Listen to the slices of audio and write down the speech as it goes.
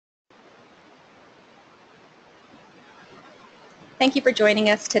Thank you for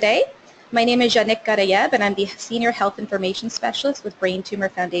joining us today. My name is Yannick Garayeb, and I'm the Senior Health Information Specialist with Brain Tumor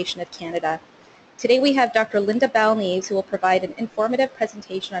Foundation of Canada. Today we have Dr. Lynda Balneaves, who will provide an informative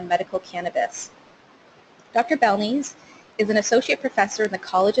presentation on medical cannabis. Dr. Balneaves is an Associate Professor in the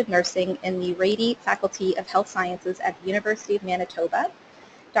College of Nursing in the Rady Faculty of Health Sciences at the University of Manitoba.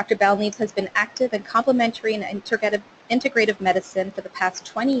 Dr. Balneaves has been active in complementary and integrative medicine for the past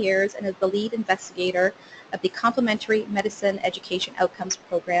 20 years and is the lead investigator of the Complementary Medicine Education Outcomes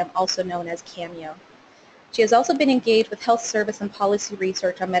Program, also known as CAMEO. She has also been engaged with health service and policy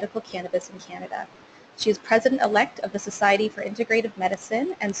research on medical cannabis in Canada. She is President-elect of the Society for Integrative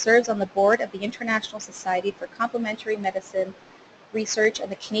Medicine and serves on the board of the International Society for Complementary Medicine Research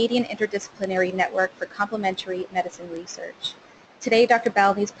and the Canadian Interdisciplinary Network for Complementary Medicine Research. Today, Dr.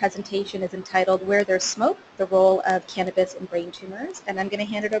 Balneaves' presentation is entitled Where There's Smoke, the Role of Cannabis in Brain Tumors, and I'm going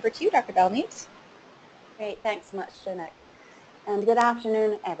to hand it over to you, Dr. Balneaves. Great, thanks so much, Janet. And good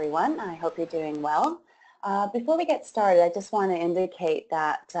afternoon, everyone. I hope you're doing well. Before we get started, I just want to indicate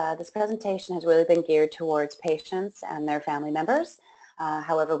that this presentation has really been geared towards patients and their family members.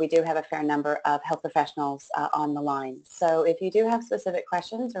 However, we do have a fair number of health professionals on the line. So if you do have specific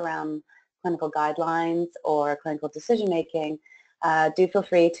questions around clinical guidelines or clinical decision-making, do feel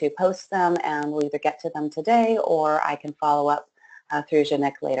free to post them and we'll either get to them today or I can follow up through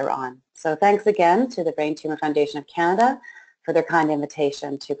Janek later on. So thanks again to the Brain Tumor Foundation of Canada for their kind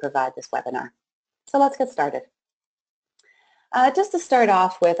invitation to provide this webinar. So let's get started. Just to start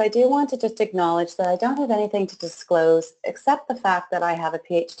off with, I do want to just acknowledge that I don't have anything to disclose except the fact that I have a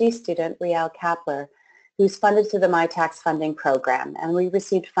PhD student, Riel Kapler, who's funded through the MyTax funding program. And we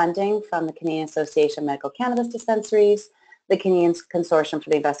received funding from the Canadian Association of Medical Cannabis Dispensaries, the Canadian Consortium for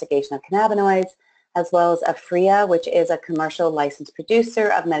the Investigation of Cannabinoids, as well as AFRIA, which is a commercial licensed producer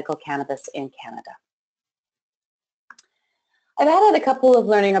of medical cannabis in Canada. I've added a couple of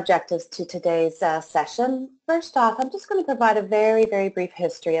learning objectives to today's session. First off, I'm just going to provide a very, very brief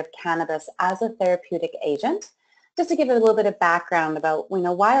history of cannabis as a therapeutic agent, just to give it a little bit of background about,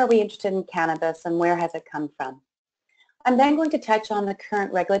 why are we interested in cannabis and where has it come from. I'm then going to touch on the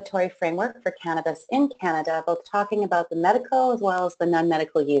current regulatory framework for cannabis in Canada, both talking about the medical as well as the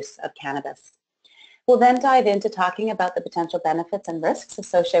non-medical use of cannabis. We'll then dive into talking about the potential benefits and risks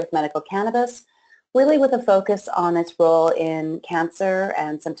associated with medical cannabis, really with a focus on its role in cancer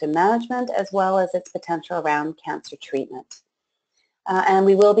and symptom management, as well as its potential around cancer treatment. And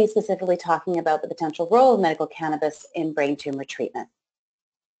we will be specifically talking about the potential role of medical cannabis in brain tumor treatment.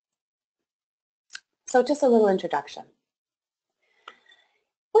 So just a little introduction.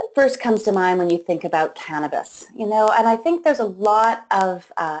 What first comes to mind when you think about cannabis? And I think there's a lot of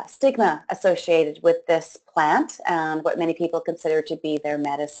stigma associated with this plant and what many people consider to be their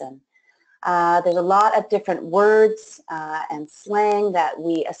medicine. There's a lot of different words and slang that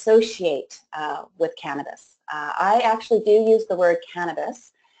we associate with cannabis. I actually do use the word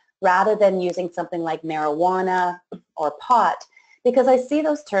cannabis rather than using something like marijuana or pot because I see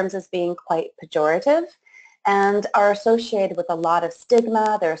those terms as being quite pejorative and are associated with a lot of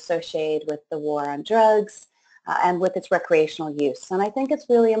stigma. They're associated with the war on drugs and with its recreational use. And I think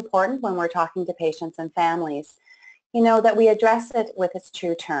it's really important when we're talking to patients and families, that we address it with its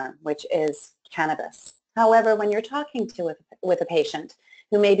true term, which is cannabis. However, when you're talking with a patient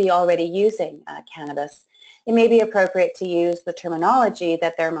who may be already using cannabis, it may be appropriate to use the terminology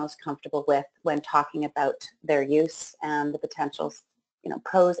that they're most comfortable with when talking about their use and the potential,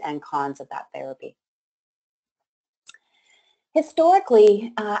 pros and cons of that therapy.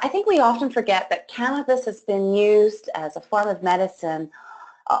 Historically, I think we often forget that cannabis has been used as a form of medicine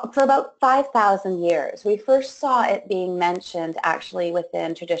for about 5,000 years. We first saw it being mentioned actually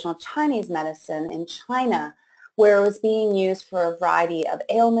within traditional Chinese medicine in China, where it was being used for a variety of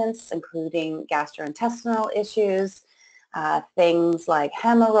ailments, including gastrointestinal issues, things like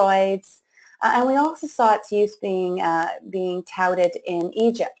hemorrhoids, and we also saw its use being touted in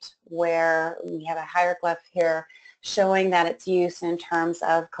Egypt, where we have a hieroglyph here showing that it's used in terms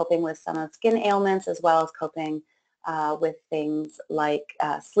of coping with some of skin ailments as well as coping with things like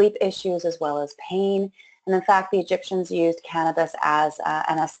sleep issues as well as pain. And in fact, the Egyptians used cannabis as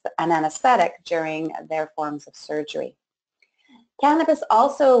an anesthetic during their forms of surgery. Cannabis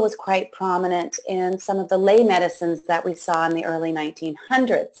also was quite prominent in some of the lay medicines that we saw in the early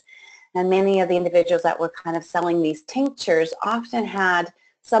 1900s. And many of the individuals that were kind of selling these tinctures often had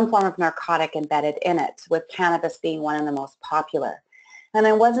some form of narcotic embedded in it, with cannabis being one of the most popular. And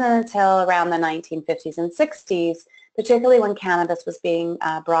it wasn't until around the 1950s and 60s, particularly when cannabis was being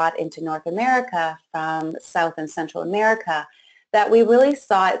brought into North America from South and Central America, that we really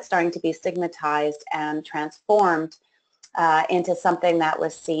saw it starting to be stigmatized and transformed into something that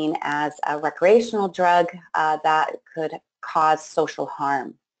was seen as a recreational drug that could cause social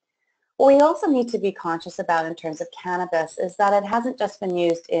harm. What we also need to be conscious about in terms of cannabis is that it hasn't just been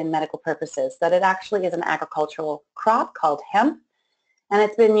used in medical purposes, that it actually is an agricultural crop called hemp, and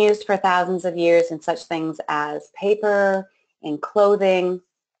it's been used for thousands of years in such things as paper, in clothing,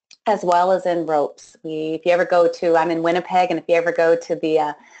 as well as in ropes. If you ever go to, I'm in Winnipeg, and if you ever go to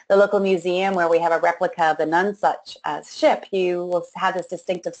the local museum where we have a replica of the Nonsuch ship, you will have this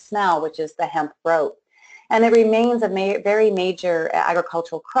distinctive smell, which is the hemp rope. And it remains a very major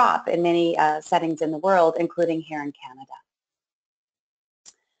agricultural crop in many settings in the world, including here in Canada.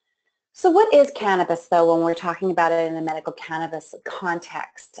 So what is cannabis, though, when we're talking about it in a medical cannabis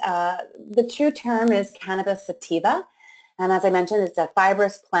context? The true term is cannabis sativa. And as I mentioned, it's a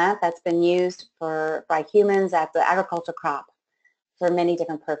fibrous plant that's been used by humans as the agricultural crop for many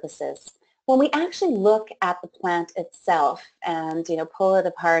different purposes. When we actually look at the plant itself and pull it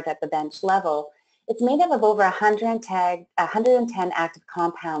apart at the bench level, it's made up of over 110 active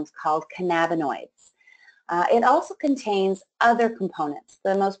compounds called cannabinoids. It also contains other components.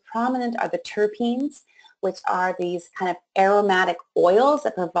 The most prominent are the terpenes, which are these kind of aromatic oils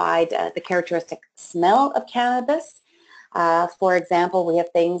that provide the characteristic smell of cannabis. For example, we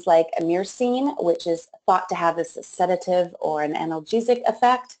have things like myrcene, which is thought to have this sedative or an analgesic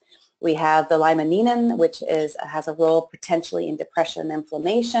effect. We have the limonene, which has a role potentially in depression and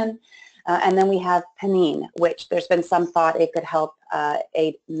inflammation. And then we have pinene, which there's been some thought it could help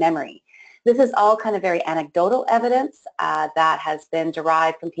aid memory. This is all kind of very anecdotal evidence that has been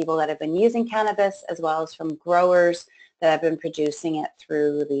derived from people that have been using cannabis, as well as from growers that have been producing it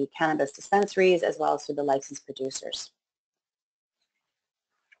through the cannabis dispensaries, as well as through the licensed producers.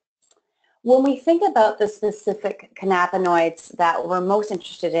 When we think about the specific cannabinoids that we're most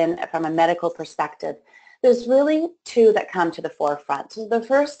interested in from a medical perspective, there's really two that come to the forefront. So the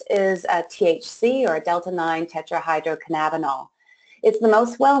first is THC, or delta-9 tetrahydrocannabinol. It's the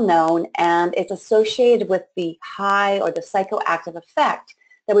most well-known, and it's associated with the high or the psychoactive effect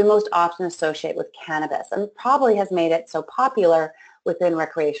that we most often associate with cannabis, and probably has made it so popular within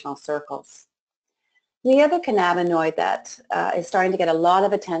recreational circles. The other cannabinoid that is starting to get a lot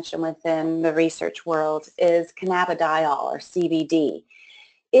of attention within the research world is cannabidiol, or CBD.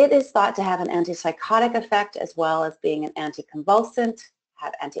 It is thought to have an antipsychotic effect, as well as being an anticonvulsant,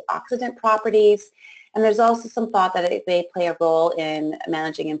 have antioxidant properties, and there's also some thought that they play a role in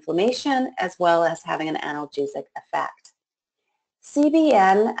managing inflammation, as well as having an analgesic effect.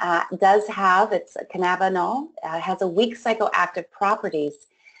 CBN does have, it's cannabinol, has a weak psychoactive properties.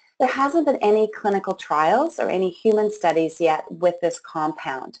 There hasn't been any clinical trials or any human studies yet with this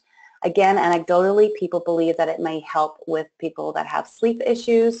compound. Again, anecdotally, people believe that it may help with people that have sleep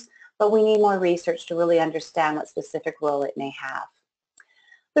issues, but we need more research to really understand what specific role it may have.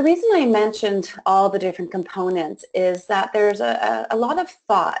 The reason I mentioned all the different components is that there's a lot of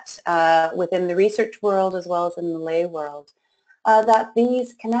thought within the research world, as well as in the lay world, that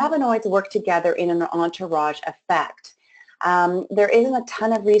these cannabinoids work together in an entourage effect. There isn't a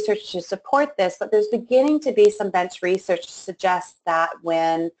ton of research to support this, but there's beginning to be some bench research to suggest that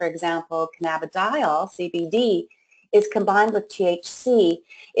when, for example, cannabidiol, CBD, is combined with THC,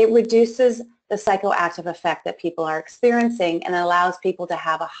 it reduces the psychoactive effect that people are experiencing and allows people to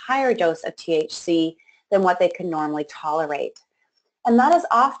have a higher dose of THC than what they can normally tolerate. And that is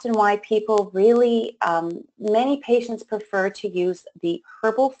often why people really, many patients prefer to use the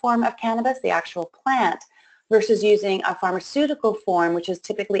herbal form of cannabis, the actual plant, versus using a pharmaceutical form, which is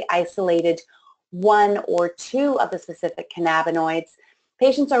typically isolated one or two of the specific cannabinoids.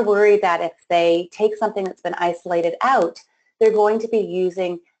 Patients are worried that if they take something that's been isolated out, they're going to be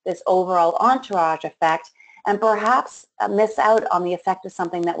using this overall entourage effect and perhaps miss out on the effect of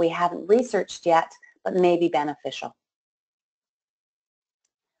something that we haven't researched yet, but may be beneficial.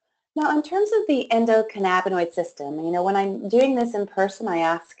 Now, in terms of the endocannabinoid system, when I'm doing this in person, I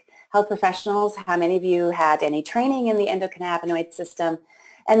ask health professionals, how many of you had any training in the endocannabinoid system?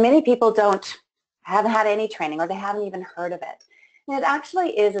 And many people haven't had any training, or they haven't even heard of it. And it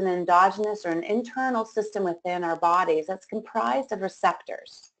actually is an endogenous or an internal system within our bodies that's comprised of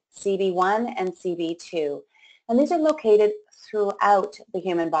receptors, CB1 and CB2. And these are located throughout the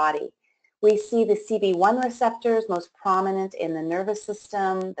human body. We see the CB1 receptors most prominent in the nervous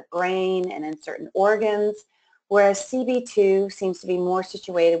system, the brain, and in certain organs, whereas CB2 seems to be more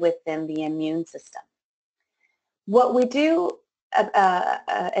situated within the immune system. What we do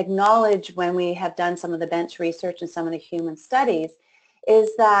acknowledge when we have done some of the bench research and some of the human studies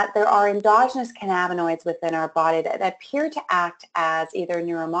is that there are endogenous cannabinoids within our body that appear to act as either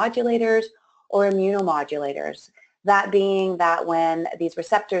neuromodulators or immunomodulators. That being that when these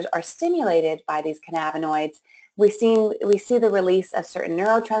receptors are stimulated by these cannabinoids, we see the release of certain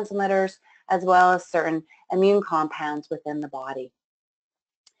neurotransmitters as well as certain immune compounds within the body.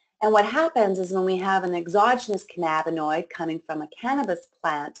 And what happens is when we have an exogenous cannabinoid coming from a cannabis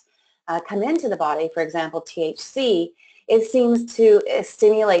plant come into the body, for example, THC, it seems to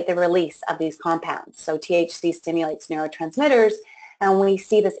stimulate the release of these compounds. So THC stimulates neurotransmitters, and we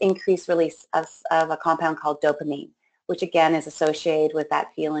see this increased release of a compound called dopamine, which again is associated with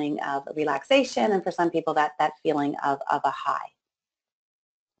that feeling of relaxation, and for some people that feeling of a high.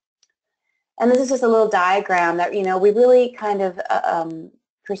 And this is just a little diagram that, you know, we really kind of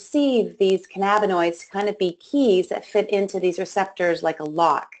perceive these cannabinoids to kind of be keys that fit into these receptors like a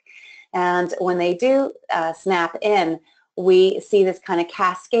lock. And when they do snap in, we see this kind of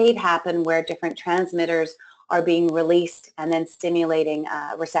cascade happen where different transmitters are being released and then stimulating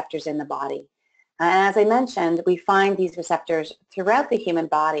receptors in the body. And as I mentioned, we find these receptors throughout the human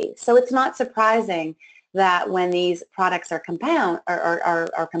body. So it's not surprising that when these products are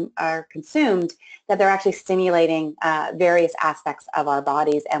consumed, that they're actually stimulating various aspects of our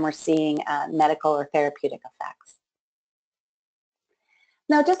bodies, and we're seeing medical or therapeutic effects.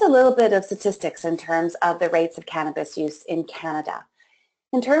 Now, just a little bit of statistics in terms of the rates of cannabis use in Canada.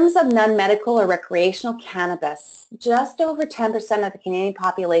 In terms of non-medical or recreational cannabis, just over 10% of the Canadian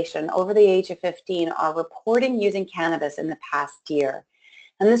population over the age of 15 are reporting using cannabis in the past year.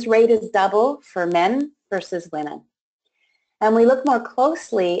 And this rate is double for men versus women. And we look more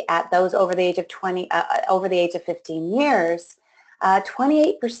closely at those over the age of 15 years,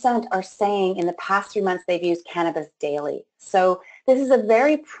 28% are saying in the past 3 months they've used cannabis daily. So this is a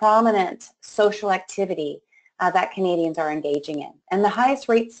very prominent social activity that Canadians are engaging in. And the highest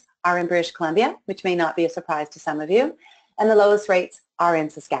rates are in British Columbia, which may not be a surprise to some of you, and the lowest rates are in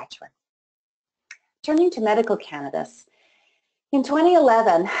Saskatchewan. Turning to medical cannabis, in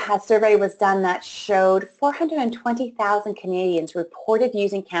 2011, a survey was done that showed 420,000 Canadians reported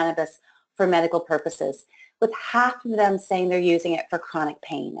using cannabis for medical purposes, with half of them saying they're using it for chronic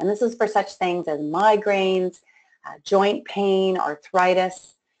pain. And this is for such things as migraines, joint pain,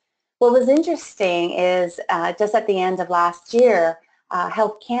 arthritis. What was interesting is just at the end of last year,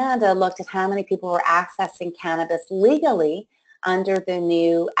 Health Canada looked at how many people were accessing cannabis legally under the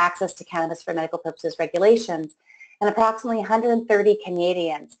new Access to Cannabis for Medical Purposes regulations, and approximately 130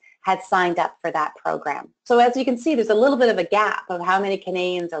 Canadians had signed up for that program. So as you can see, there's a little bit of a gap of how many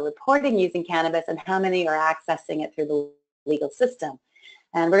Canadians are reporting using cannabis and how many are accessing it through the legal system.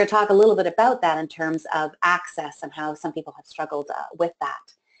 And we're going to talk a little bit about that in terms of access and how some people have struggled with that.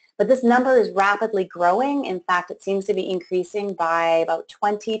 But this number is rapidly growing. In fact, it seems to be increasing by about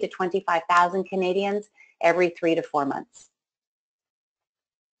 20 to 25,000 Canadians every 3 to 4 months.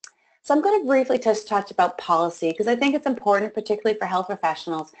 So I'm going to briefly just touch about policy, because I think it's important, particularly for health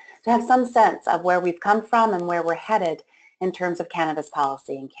professionals, to have some sense of where we've come from and where we're headed in terms of cannabis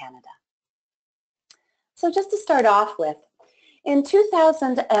policy in Canada. So just to start off with, in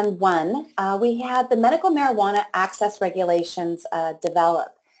 2001, we had the medical marijuana access regulations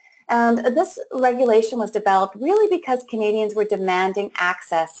developed. And this regulation was developed really because Canadians were demanding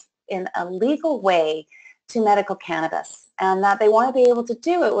access in a legal way to medical cannabis, and that they want to be able to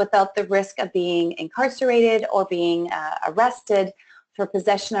do it without the risk of being incarcerated or being arrested for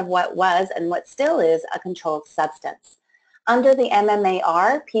possession of what was and what still is a controlled substance. Under the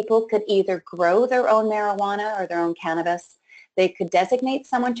MMAR, people could either grow their own marijuana or their own cannabis. They could designate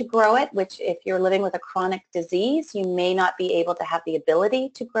someone to grow it, which if you're living with a chronic disease, you may not be able to have the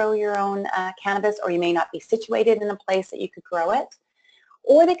ability to grow your own cannabis, or you may not be situated in a place that you could grow it.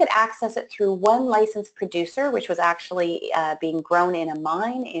 Or they could access it through one licensed producer, which was actually being grown in a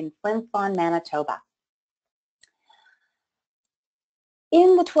mine in Flin Flon, Manitoba.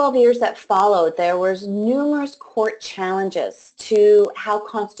 In the 12 years that followed, there was numerous court challenges to how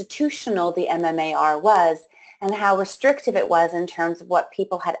constitutional the MMAR was and how restrictive it was in terms of what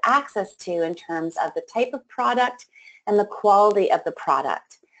people had access to in terms of the type of product and the quality of the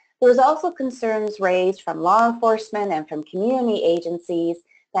product. There was also concerns raised from law enforcement and from community agencies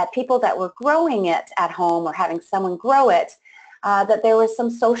that people that were growing it at home or having someone grow it, that there was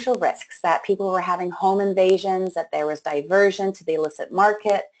some social risks, that people were having home invasions, that there was diversion to the illicit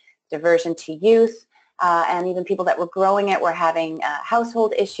market, diversion to youth, and even people that were growing it were having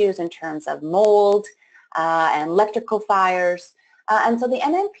household issues in terms of mold and electrical fires. And so the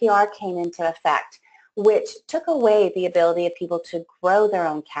MMPR came into effect, which took away the ability of people to grow their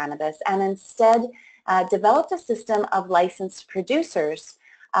own cannabis and instead developed a system of licensed producers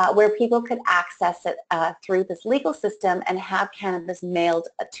where people could access it through this legal system and have cannabis mailed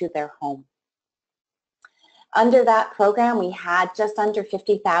to their home. Under that program, we had just under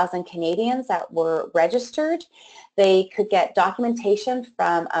 50,000 Canadians that were registered. They could get documentation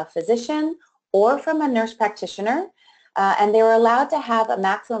from a physician or from a nurse practitioner, and they were allowed to have a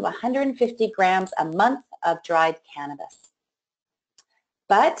maximum of 150 grams a month of dried cannabis.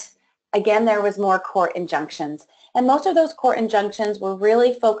 But again, there was more court injunctions, and most of those court injunctions were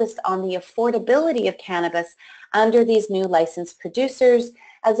really focused on the affordability of cannabis under these new licensed producers,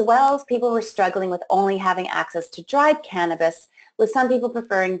 as well as people were struggling with only having access to dried cannabis, with some people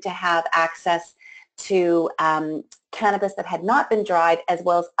preferring to have access to cannabis that had not been dried, as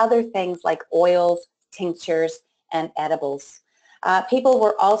well as other things like oils, tinctures, and edibles. People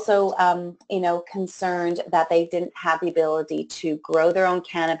were also, concerned that they didn't have the ability to grow their own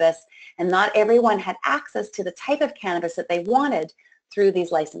cannabis, and not everyone had access to the type of cannabis that they wanted through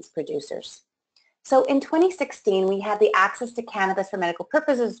these licensed producers. So in 2016, we had the Access to Cannabis for Medical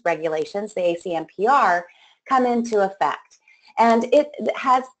Purposes regulations, the ACMPR, come into effect. And it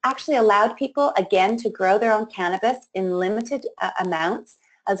has actually allowed people, again, to grow their own cannabis in limited amounts,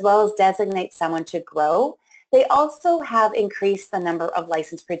 as well as designate someone to grow. They also have increased the number of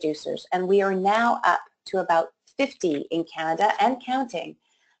licensed producers, and we are now up to about 50 in Canada and counting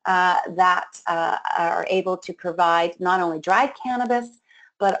that are able to provide not only dried cannabis,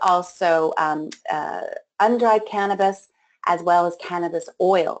 but also undried cannabis, as well as cannabis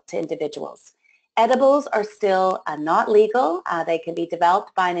oil to individuals. Edibles are still not legal. They can be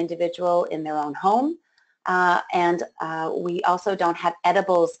developed by an individual in their own home, and we also don't have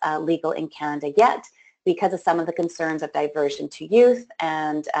edibles legal in Canada yet, because of some of the concerns of diversion to youth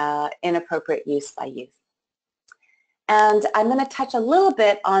and inappropriate use by youth. And I'm going to touch a little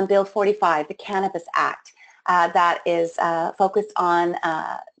bit on Bill 45, the Cannabis Act, that is focused on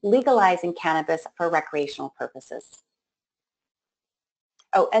legalizing cannabis for recreational purposes.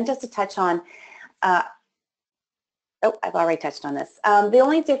 Oh, and just to touch on, I've already touched on this. The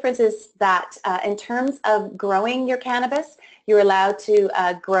only difference is that in terms of growing your cannabis, you're allowed to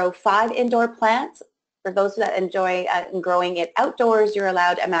grow 5 indoor plants. For those that enjoy growing it outdoors, you're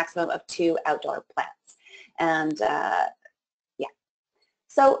allowed a maximum of 2 outdoor plants. And yeah.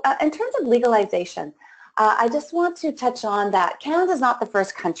 So in terms of legalization, I just want to touch on that Canada is not the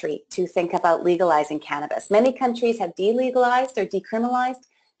first country to think about legalizing cannabis. Many countries have delegalized or decriminalized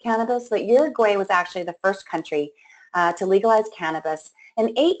cannabis, but Uruguay was actually the first country to legalize cannabis, and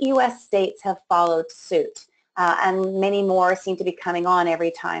 8 U.S. states have followed suit, and many more seem to be coming on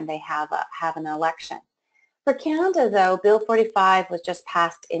every time they have an election. For Canada, though, Bill 45 was just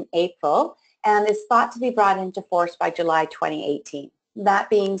passed in April and is thought to be brought into force by July 2018.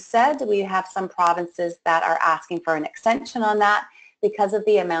 That being said, we have some provinces that are asking for an extension on that because of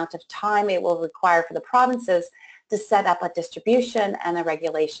the amount of time it will require for the provinces to set up a distribution and a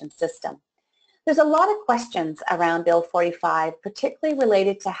regulation system. There's a lot of questions around Bill 45, particularly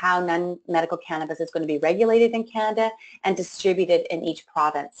related to how non-medical cannabis is going to be regulated in Canada and distributed in each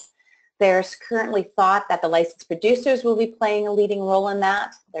province. There's currently thought that the licensed producers will be playing a leading role in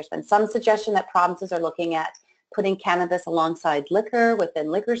that. There's been some suggestion that provinces are looking at putting cannabis alongside liquor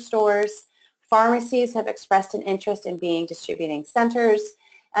within liquor stores. Pharmacies have expressed an interest in being distributing centers,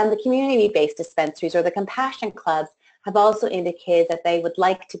 and the community-based dispensaries or the compassion clubs have also indicated that they would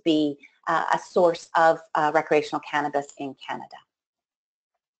like to be a source of recreational cannabis in Canada.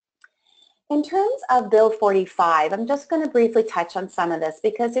 In terms of Bill 45, I'm just going to briefly touch on some of this,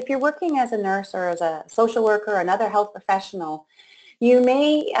 because if you're working as a nurse or as a social worker or another health professional, you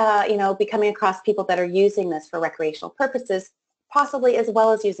may be coming across people that are using this for recreational purposes, possibly as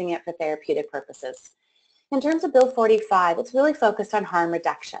well as using it for therapeutic purposes. In terms of Bill 45, it's really focused on harm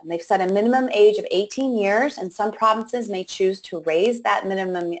reduction. They've set a minimum age of 18 years, and some provinces may choose to raise that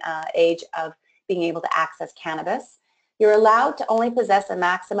minimum age of being able to access cannabis. You're allowed to only possess a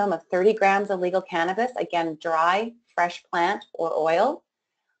maximum of 30 grams of legal cannabis, again, dry, fresh plant, or oil.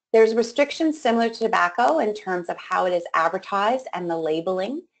 There's restrictions similar to tobacco in terms of how it is advertised and the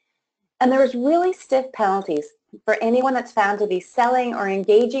labeling. And there's really stiff penalties for anyone that's found to be selling or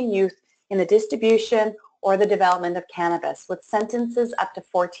engaging youth in the distribution or the development of cannabis, with sentences up to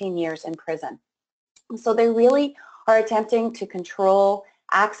 14 years in prison. So they really are attempting to control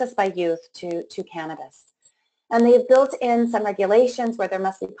access by youth to cannabis. And they've built in some regulations where there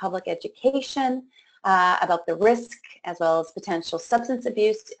must be public education about the risk, as well as potential substance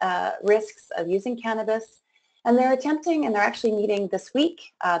abuse risks of using cannabis. And they're attempting, and they're actually meeting this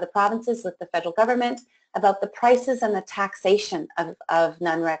week, the provinces with the federal government, about the prices and the taxation of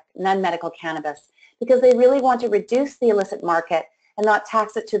non-medical cannabis, because they really want to reduce the illicit market and not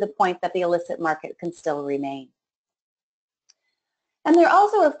tax it to the point that the illicit market can still remain. And they're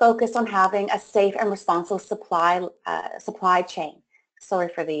also a focus on having a safe and responsible supply chain. Sorry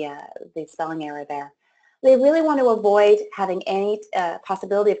for the spelling error there. They really want to avoid having any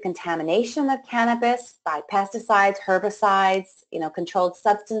possibility of contamination of cannabis by pesticides, herbicides, controlled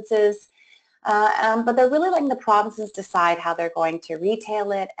substances. But they're really letting the provinces decide how they're going to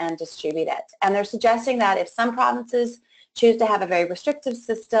retail it and distribute it. And they're suggesting that if some provinces choose to have a very restrictive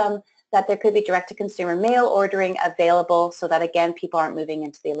system, that there could be direct-to-consumer mail ordering available so that, again, people aren't moving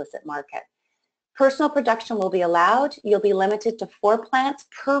into the illicit market. Personal production will be allowed. You'll be limited to 4 plants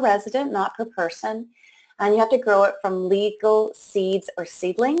per resident, not per person. And you have to grow it from legal seeds or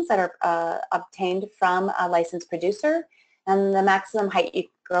seedlings that are obtained from a licensed producer. And the maximum height you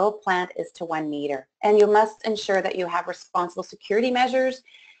grow a plant is to 1 meter. And you must ensure that you have responsible security measures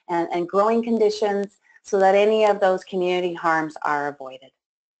and growing conditions so that any of those community harms are avoided.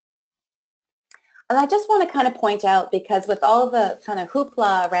 And I just want to kind of point out, because with all the kind of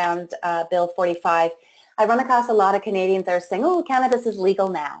hoopla around Bill 45, I run across a lot of Canadians that are saying, oh, cannabis is legal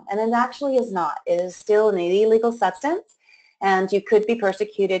now. And it actually is not. It is still an illegal substance, and you could be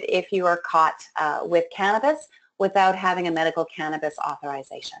persecuted if you are caught with cannabis without having a medical cannabis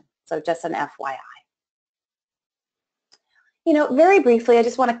authorization. So just an FYI. Very briefly, I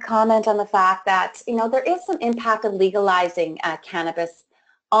just want to comment on the fact that, there is some impact of legalizing cannabis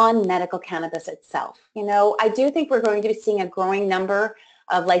on medical cannabis itself. I do think we're going to be seeing a growing number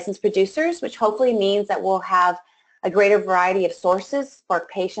of licensed producers, which hopefully means that we'll have a greater variety of sources for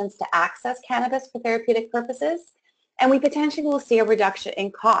patients to access cannabis for therapeutic purposes. And we potentially will see a reduction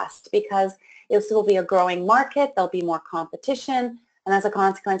in cost because this will be a growing market, there'll be more competition, and as a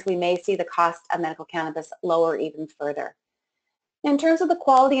consequence, we may see the cost of medical cannabis lower even further. In terms of the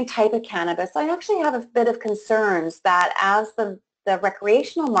quality and type of cannabis, I actually have a bit of concerns that as the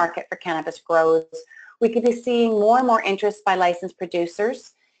recreational market for cannabis grows, we could be seeing more and more interest by licensed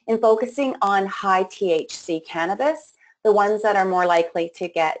producers in focusing on high THC cannabis, the ones that are more likely to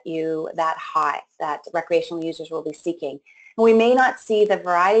get you that high that recreational users will be seeking. And we may not see the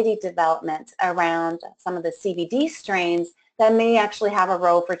variety development around some of the CBD strains that may actually have a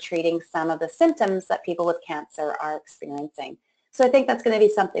role for treating some of the symptoms that people with cancer are experiencing. So I think that's going to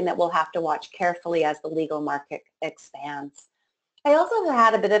be something that we'll have to watch carefully as the legal market expands. I also have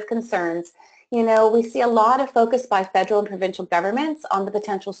had a bit of concerns. We see a lot of focus by federal and provincial governments on the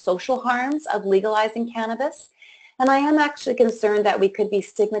potential social harms of legalizing cannabis. And I am actually concerned that we could be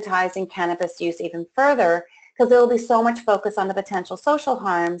stigmatizing cannabis use even further because there will be so much focus on the potential social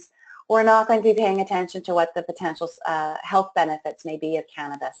harms. We're not going to be paying attention to what the potential health benefits may be of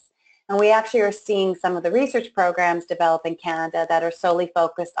cannabis. And we actually are seeing some of the research programs develop in Canada that are solely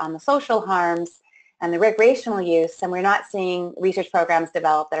focused on the social harms and the recreational use, and we're not seeing research programs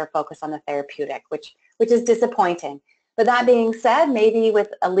develop that are focused on the therapeutic, which is disappointing. But that being said, maybe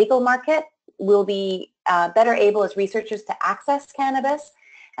with a legal market, we'll be better able as researchers to access cannabis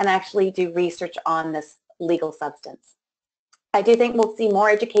and actually do research on this legal substance. I do think we'll see more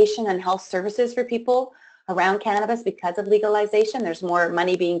education and health services for people around cannabis because of legalization. There's more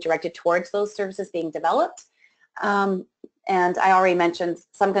money being directed towards those services being developed. And I already mentioned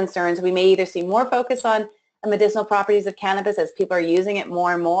some concerns. We may either see more focus on the medicinal properties of cannabis as people are using it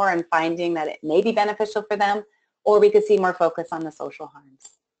more and more and finding that it may be beneficial for them, or we could see more focus on the social harms.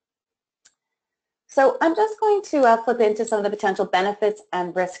 So I'm just going to flip into some of the potential benefits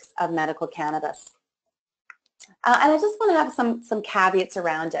and risks of medical cannabis. And I just want to have some caveats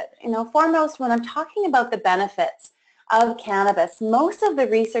around it. Foremost, when I'm talking about the benefits of cannabis, most of the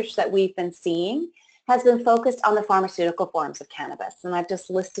research that we've been seeing has been focused on the pharmaceutical forms of cannabis. And I've just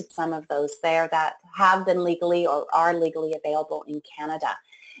listed some of those there that have been legally or are legally available in Canada.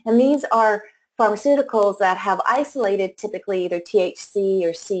 And these are pharmaceuticals that have isolated typically either THC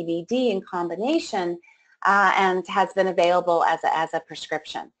or CBD in combination and has been available as a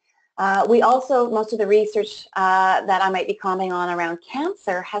prescription. We also, most of the research that I might be commenting on around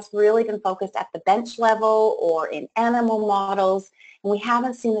cancer has really been focused at the bench level or in animal models, and we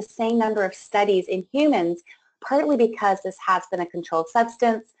haven't seen the same number of studies in humans, partly because this has been a controlled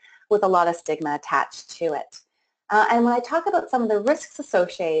substance with a lot of stigma attached to it. And when I talk about some of the risks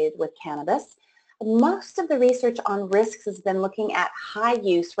associated with cannabis, most of the research on risks has been looking at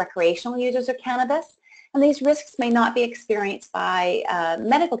high-use recreational users of cannabis, and these risks may not be experienced by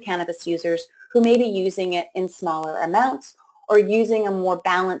medical cannabis users who may be using it in smaller amounts or using a more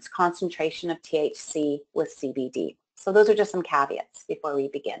balanced concentration of THC with CBD. So those are just some caveats before we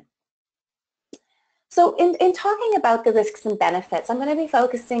begin. So in talking about the risks and benefits, I'm going to be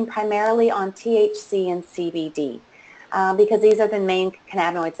focusing primarily on THC and CBD because these are the main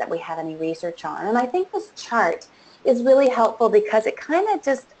cannabinoids that we have any research on. And I think this chart is really helpful because it kind of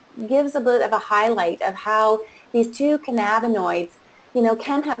just gives a bit of a highlight of how these two cannabinoids,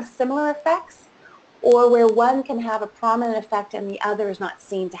 can have similar effects, or where one can have a prominent effect and the other is not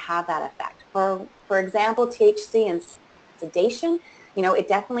seen to have that effect. For example, THC and sedation, it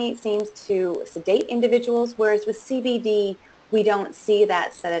definitely seems to sedate individuals, whereas with CBD, we don't see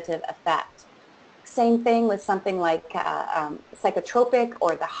that sedative effect. Same thing with something like psychotropic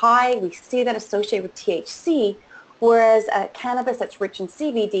or the high. We see that associated with THC, whereas cannabis that's rich in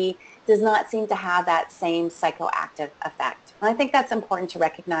CBD does not seem to have that same psychoactive effect. And I think that's important to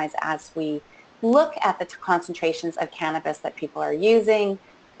recognize as we look at the concentrations of cannabis that people are using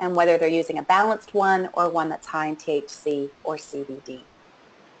and whether they're using a balanced one or one that's high in THC or CBD.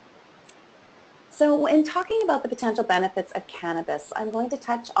 So in talking about the potential benefits of cannabis, I'm going to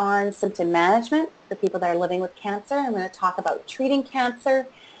touch on symptom management for people that are living with cancer. I'm going to talk about treating cancer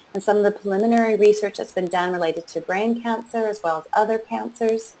and some of the preliminary research that's been done related to brain cancer as well as other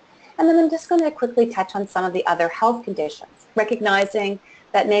cancers. And then I'm just going to quickly touch on some of the other health conditions, recognizing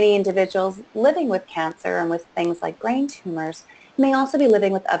that many individuals living with cancer and with things like brain tumors may also be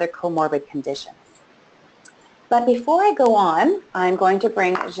living with other comorbid conditions. But before I go on, I'm going to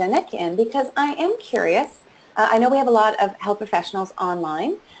bring Janik in because I am curious. I know we have a lot of health professionals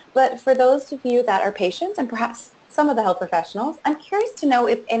online, but for those of you that are patients and perhaps some of the health professionals, I'm curious to know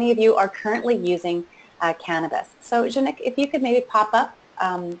if any of you are currently using cannabis. So Janik, if you could maybe pop up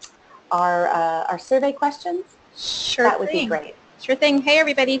our survey questions, that would be great. Sure thing. Hey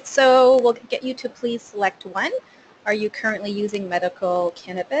everybody, so we'll get you to please select one. Are you currently using medical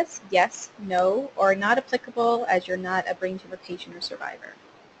cannabis? Yes, no, or not applicable as you're not a brain tumor patient or survivor.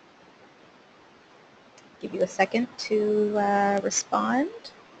 Give you a second to respond.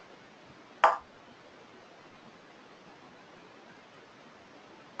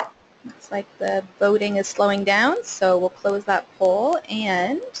 Looks like the voting is slowing down, so we'll close that poll,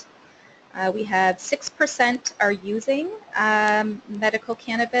 and we have 6% are using medical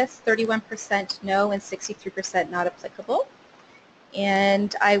cannabis, 31% no, and 63% not applicable.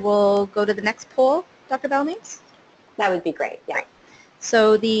 And I will go to the next poll, Dr. Balneaves. That would be great, yeah. Great.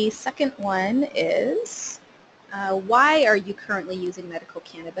 So the second one is, why are you currently using medical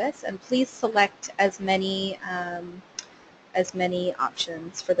cannabis? And please select as many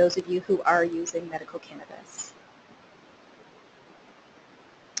options for those of you who are using medical cannabis.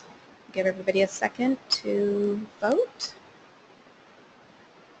 Give everybody a second to vote.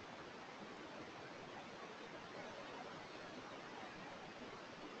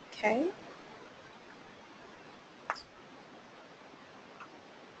 Okay.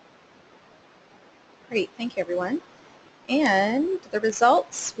 Great, thank you everyone. And the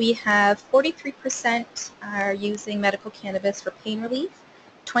results, we have 43% are using medical cannabis for pain relief,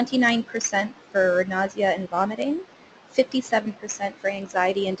 29% for nausea and vomiting, 57% for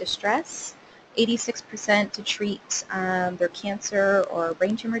anxiety and distress, 86% to treat their cancer or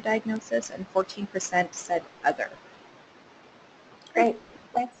brain tumor diagnosis, and 14% said other. Great.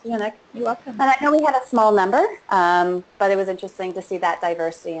 Thanks, Janik. You're welcome. And I know we had a small number, but it was interesting to see that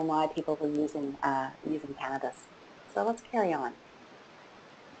diversity and why people were using cannabis. So let's carry on.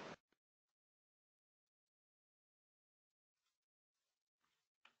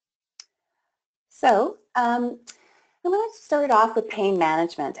 So I'm going to start off with pain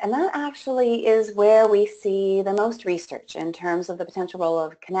management, and that actually is where we see the most research in terms of the potential role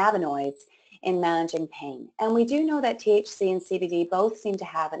of cannabinoids in managing pain. And we do know that THC and CBD both seem to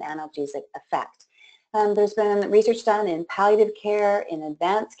have an analgesic effect. There's been research done in palliative care, in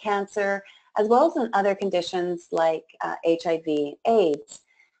advanced cancer, as well as in other conditions like HIV, AIDS,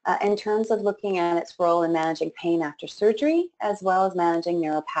 in terms of looking at its role in managing pain after surgery, as well as managing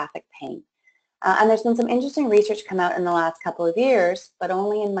neuropathic pain. And there's been some interesting research come out in the last couple of years, but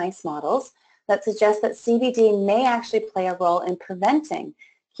only in mice models, that suggests that CBD may actually play a role in preventing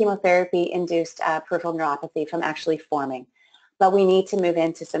chemotherapy-induced peripheral neuropathy from actually forming. But we need to move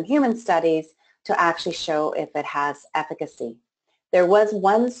into some human studies to actually show if it has efficacy. There was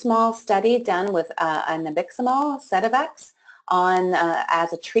one small study done with nabiximols, Setivex, on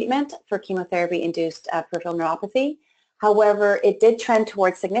as a treatment for chemotherapy-induced peripheral neuropathy. However, it did trend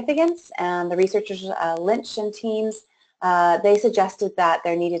towards significance, and the researchers, Lynch and teams, they suggested that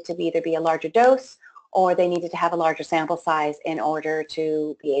there needed to either be a larger dose or they needed to have a larger sample size in order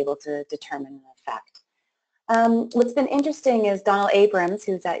to be able to determine an effect. What's been interesting is Donald Abrams,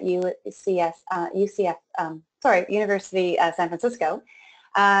 who's at University San Francisco,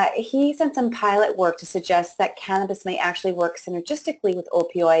 he sent some pilot work to suggest that cannabis may actually work synergistically with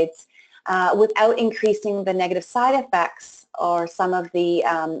opioids without increasing the negative side effects or some of the,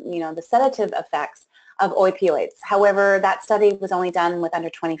 the sedative effects of opioids. However, that study was only done with under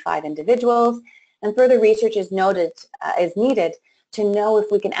 25 individuals, and further research is needed to know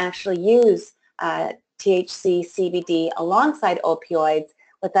if we can actually use THC, CBD alongside opioids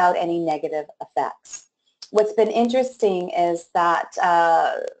without any negative effects. What's been interesting is that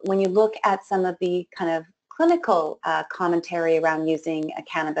when you look at some of the kind of clinical commentary around using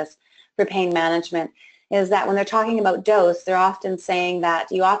cannabis for pain management, is that when they're talking about dose, they're often saying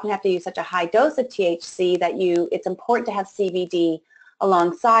that you often have to use such a high dose of THC that it's important to have CBD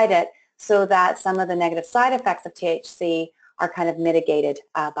alongside it so that some of the negative side effects of THC are kind of mitigated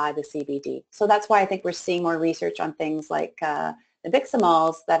by the CBD. So that's why I think we're seeing more research on things like the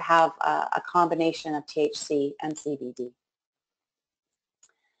Biximols that have a combination of THC and CBD.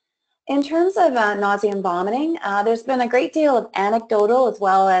 In terms of nausea and vomiting, there's been a great deal of anecdotal as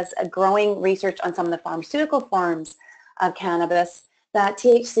well as a growing research on some of the pharmaceutical forms of cannabis that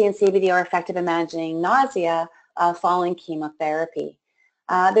THC and CBD are effective in managing nausea following chemotherapy.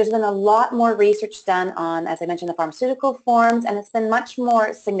 There's been a lot more research done on, as I mentioned, the pharmaceutical forms, and it's been much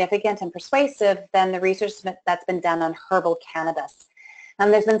more significant and persuasive than the research that's been done on herbal cannabis.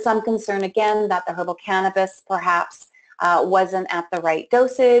 And there's been some concern, again, that the herbal cannabis perhaps wasn't at the right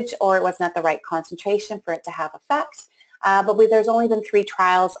dosage or it wasn't at the right concentration for it to have effect. But there's only been 3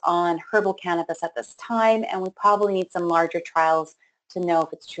 trials on herbal cannabis at this time, and we probably need some larger trials to know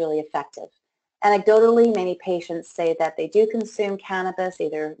if it's truly effective. Anecdotally, many patients say that they do consume cannabis,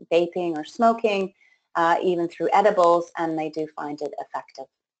 either vaping or smoking, even through edibles, and they do find it effective.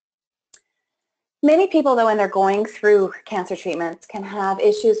 Many people, though, when they're going through cancer treatments can have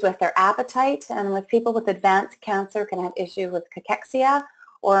issues with their appetite, and with people with advanced cancer can have issues with cachexia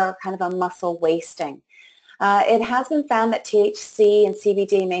or kind of a muscle wasting. It has been found that THC and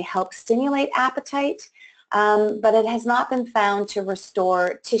CBD may help stimulate appetite, but it has not been found to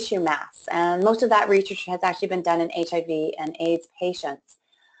restore tissue mass, and most of that research has actually been done in HIV and AIDS patients.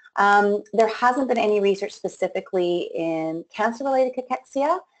 There hasn't been any research specifically in cancer-related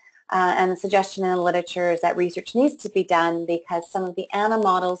cachexia, and the suggestion in the literature is that research needs to be done because some of the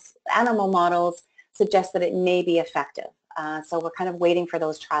animal models suggest that it may be effective. So we're kind of waiting for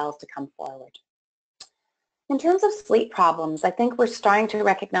those trials to come forward. In terms of sleep problems, I think we're starting to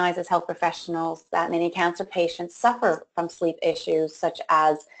recognize as health professionals that many cancer patients suffer from sleep issues such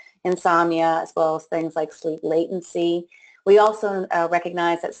as insomnia, as well as things like sleep latency. We also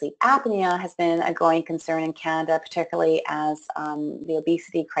recognize that sleep apnea has been a growing concern in Canada, particularly as the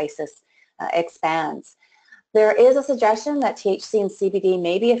obesity crisis expands. There is a suggestion that THC and CBD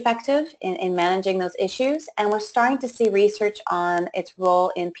may be effective in managing those issues, and we're starting to see research on its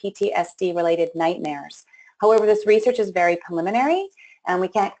role in PTSD-related nightmares. However, this research is very preliminary, and we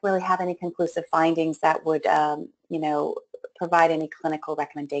can't really have any conclusive findings that would, provide any clinical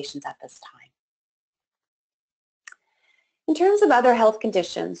recommendations at this time. In terms of other health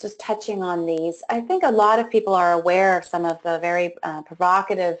conditions, just touching on these, I think a lot of people are aware of some of the very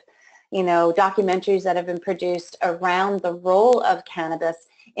provocative, documentaries that have been produced around the role of cannabis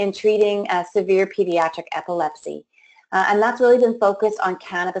in treating severe pediatric epilepsy. And that's really been focused on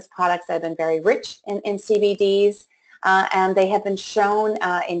cannabis products that have been very rich in CBDs, and they have been shown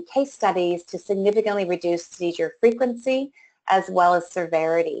in case studies to significantly reduce seizure frequency as well as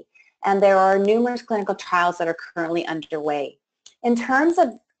severity. And there are numerous clinical trials that are currently underway. In terms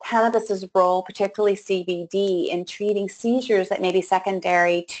of cannabis's role, particularly CBD, in treating seizures that may be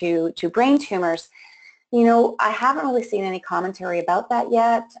secondary to brain tumors, I haven't really seen any commentary about that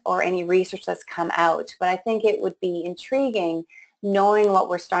yet or any research that's come out, but I think it would be intriguing knowing what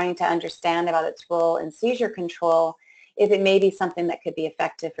we're starting to understand about its role in seizure control, if it may be something that could be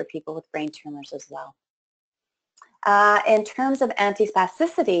effective for people with brain tumors as well. In terms of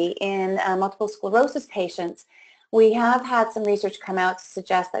antispasticity in multiple sclerosis patients, we have had some research come out to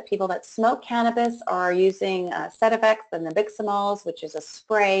suggest that people that smoke cannabis or are using Setivex and the Biximols, which is a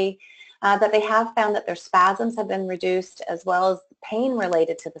spray, that they have found that their spasms have been reduced, as well as pain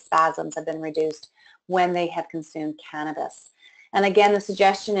related to the spasms have been reduced when they have consumed cannabis. And again, the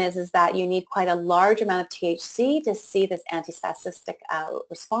suggestion is that you need quite a large amount of THC to see this antispastic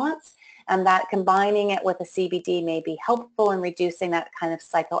response, and that combining it with a CBD may be helpful in reducing that kind of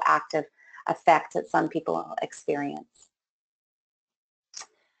psychoactive effect that some people experience.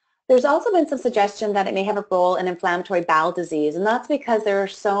 There's also been some suggestion that it may have a role in inflammatory bowel disease, and that's because there are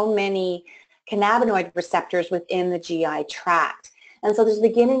so many cannabinoid receptors within the GI tract. And so there's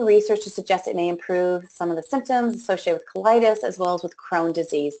beginning research to suggest it may improve some of the symptoms associated with colitis as well as with Crohn's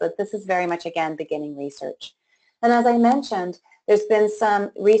disease, but this is very much, again, beginning research. And as I mentioned, there's been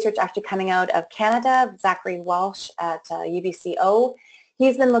some research actually coming out of Canada. Zachary Walsh at UBCO,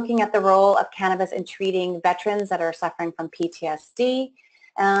 He's been looking at the role of cannabis in treating veterans that are suffering from PTSD.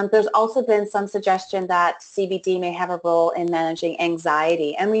 There's also been some suggestion that CBD may have a role in managing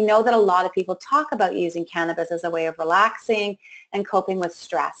anxiety. And we know that a lot of people talk about using cannabis as a way of relaxing and coping with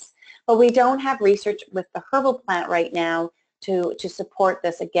stress. But we don't have research with the herbal plant right now to support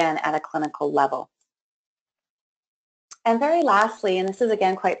this again at a clinical level. And very lastly, and this is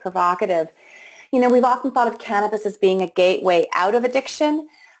again quite provocative, you know, we've often thought of cannabis as being a gateway out of addiction,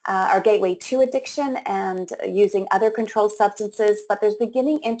 or gateway to addiction, and using other controlled substances, but there's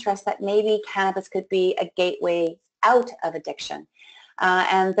beginning interest that maybe cannabis could be a gateway out of addiction.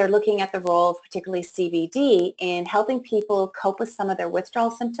 And they're looking at the role of particularly CBD in helping people cope with some of their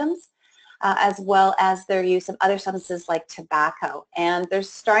withdrawal symptoms, as well as their use of other substances like tobacco. And there's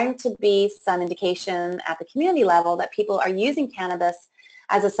starting to be some indication at the community level that people are using cannabis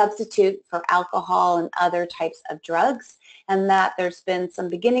as a substitute for alcohol and other types of drugs, and that there's been some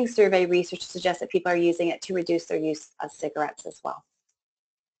beginning survey research to suggest that people are using it to reduce their use of cigarettes as well.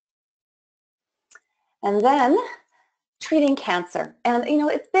 And then treating cancer. And you know,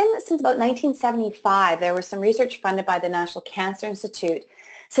 it's been since about 1975, there was some research funded by the National Cancer Institute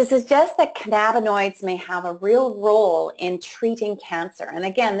to suggest that cannabinoids may have a real role in treating cancer. And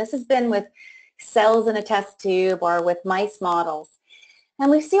again, this has been with cells in a test tube or with mice models. And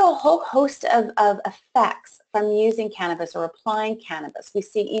we see a whole host of effects from using cannabis or applying cannabis. We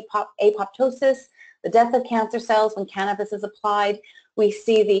see apoptosis, the death of cancer cells when cannabis is applied. We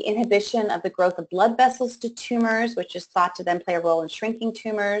see the inhibition of the growth of blood vessels to tumors, which is thought to then play a role in shrinking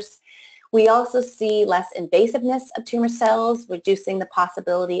tumors. We also see less invasiveness of tumor cells, reducing the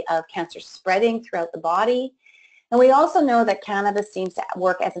possibility of cancer spreading throughout the body. And we also know that cannabis seems to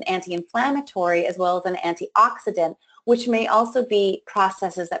work as an anti-inflammatory as well as an antioxidant, which may also be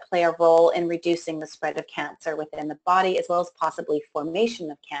processes that play a role in reducing the spread of cancer within the body, as well as possibly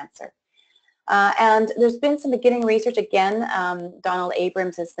formation of cancer. And there's been some beginning research, again, Donald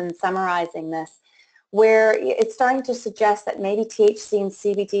Abrams has been summarizing this, where it's starting to suggest that maybe THC and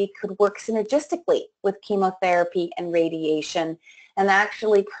CBD could work synergistically with chemotherapy and radiation and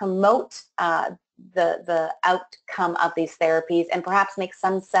actually promote the outcome of these therapies and perhaps make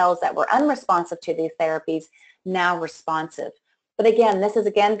some cells that were unresponsive to these therapies now responsive. But again, this has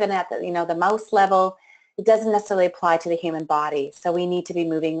again been at the, the mouse level. It doesn't necessarily apply to the human body, so we need to be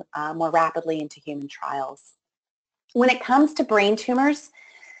moving more rapidly into human trials. When it comes to brain tumors,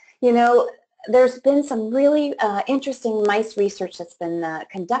 there's been some really interesting mice research that's been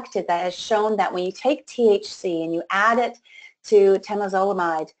conducted that has shown that when you take THC and you add it to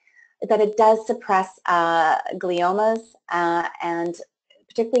temozolomide, that it does suppress gliomas and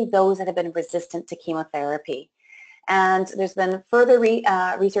particularly those that have been resistant to chemotherapy. And there's been further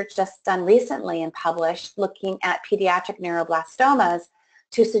research just done recently and published looking at pediatric neuroblastomas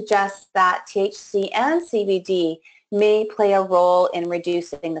to suggest that THC and CBD may play a role in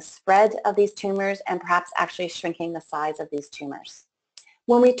reducing the spread of these tumors and perhaps actually shrinking the size of these tumors.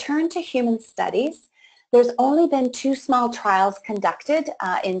 When we turn to human studies, there's only been 2 small trials conducted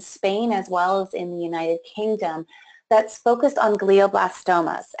in Spain as well as in the United Kingdom that's focused on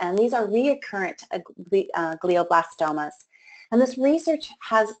glioblastomas, and these are recurrent glioblastomas. And this research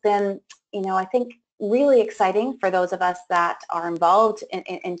has been, I think, really exciting for those of us that are involved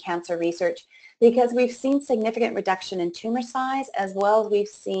in cancer research, because we've seen significant reduction in tumor size as well as we've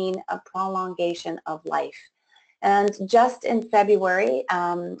seen a prolongation of life. And just in February,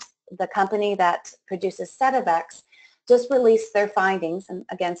 the company that produces Cannabis just released their findings, and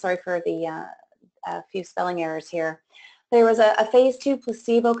again, sorry for the a few spelling errors here. There was a phase 2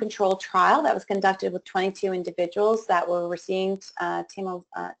 placebo-controlled trial that was conducted with 22 individuals that were receiving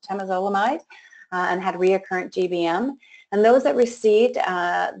temozolomide and had recurrent GBM. And those that received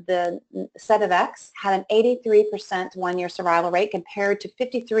the Cannabis had an 83% one-year survival rate compared to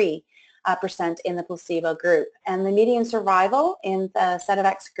 53% in the placebo group. And the median survival in the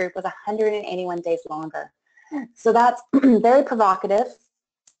Cannabis group was 181 days longer. So that's very provocative.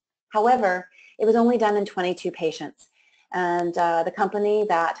 However, it was only done in 22 patients. And the company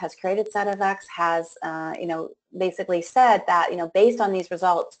that has created Cannabis has, basically said that, based on these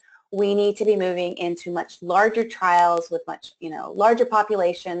results, we need to be moving into much larger trials with much, larger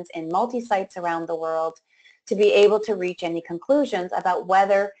populations in multi-sites around the world to be able to reach any conclusions about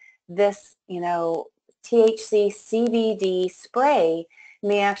whether this, THC CBD spray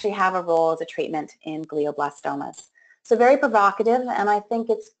may actually have a role as a treatment in glioblastomas. So very provocative, and I think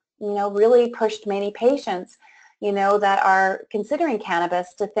it's really pushed many patients, that are considering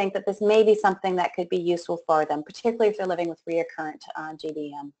cannabis to think that this may be something that could be useful for them, particularly if they're living with recurrent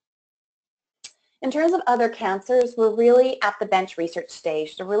GBM. In terms of other cancers, we're really at the bench research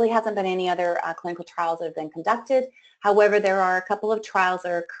stage. There really hasn't been any other clinical trials that have been conducted. However, there are a couple of trials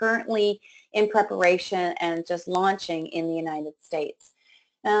that are currently in preparation and just launching in the United States.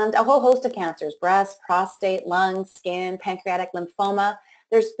 And a whole host of cancers, breast, prostate, lung, skin, pancreatic lymphoma.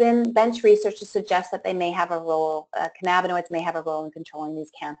 There's been bench research to suggest that they may have a role, cannabinoids may have a role in controlling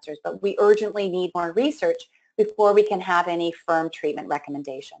these cancers, but we urgently need more research before we can have any firm treatment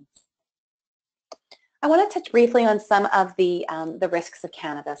recommendations. I want to touch briefly on some of the risks of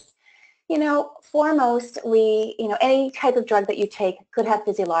cannabis. Foremost, any type of drug that you take could have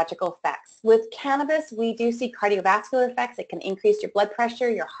physiological effects. With cannabis, we do see cardiovascular effects. It can increase your blood pressure,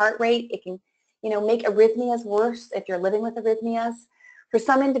 your heart rate. It can, make arrhythmias worse if you're living with arrhythmias. For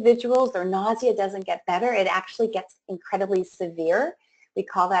some individuals, their nausea doesn't get better. It actually gets incredibly severe. We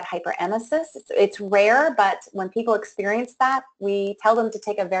call that hyperemesis. It's rare, but when people experience that, we tell them to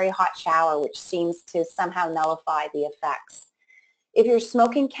take a very hot shower, which seems to somehow nullify the effects. If you're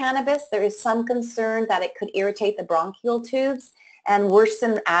smoking cannabis, there is some concern that it could irritate the bronchial tubes and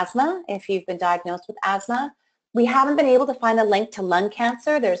worsen asthma if you've been diagnosed with asthma. We haven't been able to find a link to lung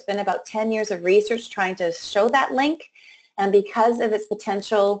cancer. There's been about 10 years of research trying to show that link, and because of its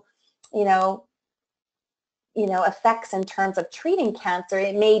potential, effects in terms of treating cancer,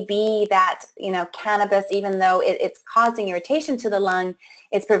 it may be that, cannabis, even though it's causing irritation to the lung,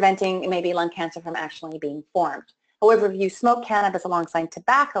 it's preventing maybe lung cancer from actually being formed. However, if you smoke cannabis alongside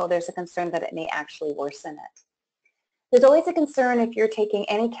tobacco, there's a concern that it may actually worsen it. There's always a concern if you're taking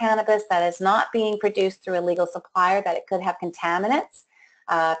any cannabis that is not being produced through a legal supplier that it could have contaminants,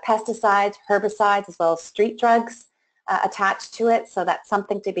 pesticides, herbicides, as well as street drugs attached to it, so that's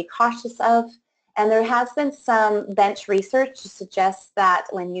something to be cautious of. And there has been some bench research to suggest that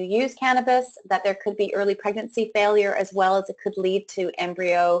when you use cannabis, that there could be early pregnancy failure, as well as it could lead to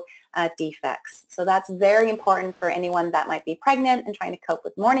embryo defects. So that's very important for anyone that might be pregnant and trying to cope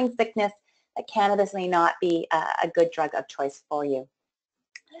with morning sickness, that cannabis may not be a good drug of choice for you.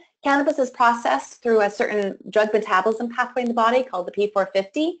 Cannabis is processed through a certain drug metabolism pathway in the body called the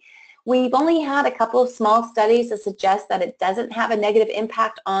P450. We've only had a couple of small studies that suggest that it doesn't have a negative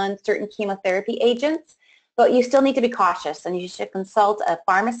impact on certain chemotherapy agents, but you still need to be cautious, and you should consult a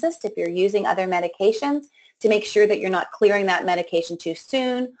pharmacist if you're using other medications to make sure that you're not clearing that medication too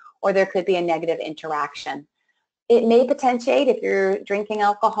soon, or there could be a negative interaction. It may potentiate if you're drinking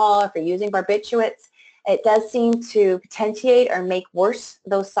alcohol, if you're using barbiturates. It does seem to potentiate or make worse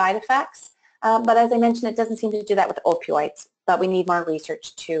those side effects, but as I mentioned, it doesn't seem to do that with opioids. But we need more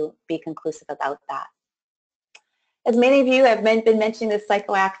research to be conclusive about that. As many of you have been mentioning the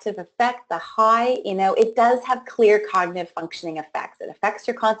psychoactive effect, the high, it does have clear cognitive functioning effects. It affects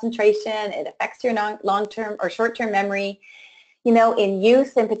your concentration, it affects your long-term or short-term memory. In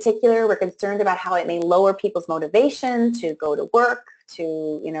youth in particular, we're concerned about how it may lower people's motivation to go to work,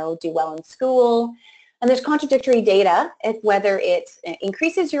 to, do well in school. And there's contradictory data whether it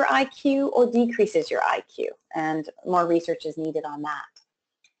increases your IQ or decreases your IQ, and more research is needed on that.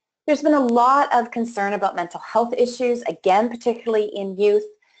 There's been a lot of concern about mental health issues, again, particularly in youth.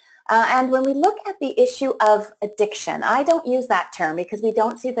 And when we look at the issue of addiction, I don't use that term because we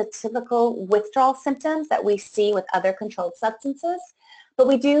don't see the typical withdrawal symptoms that we see with other controlled substances, but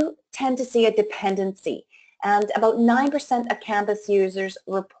we do tend to see a dependency. And about 9% of cannabis users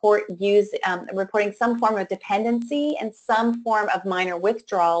report reporting some form of dependency and some form of minor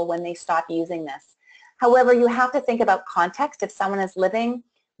withdrawal when they stop using this. However, you have to think about context. If someone is living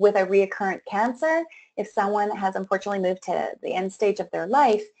with a recurrent cancer, if someone has unfortunately moved to the end stage of their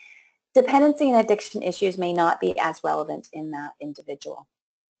life, dependency and addiction issues may not be as relevant in that individual.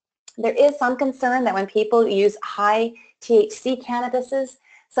 There is some concern that when people use high THC cannabises,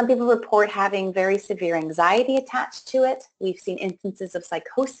 some people report having very severe anxiety attached to it. We've seen instances of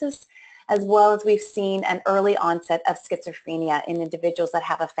psychosis, as well as we've seen an early onset of schizophrenia in individuals that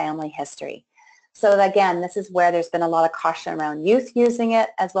have a family history. So again, this is where there's been a lot of caution around youth using it,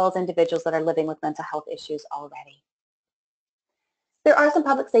 as well as individuals that are living with mental health issues already. There are some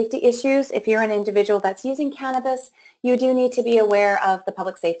public safety issues. If you're an individual that's using cannabis, you do need to be aware of the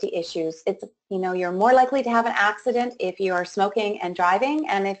public safety issues. It's, you're more likely to have an accident if you are smoking and driving,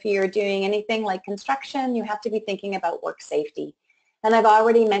 and if you're doing anything like construction, you have to be thinking about work safety. And I've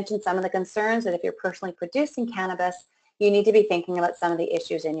already mentioned some of the concerns that if you're personally producing cannabis, you need to be thinking about some of the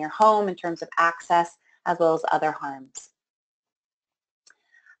issues in your home in terms of access, as well as other harms.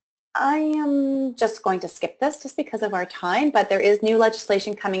 I am just going to skip this just because of our time, but there is new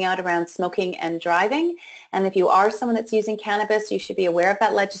legislation coming out around smoking and driving. And if you are someone that's using cannabis, you should be aware of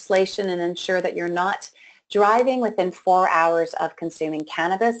that legislation and ensure that you're not driving within 4 hours of consuming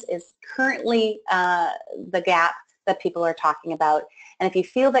cannabis is currently the gap that people are talking about. And if you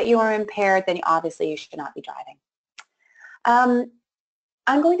feel that you are impaired, then obviously you should not be driving.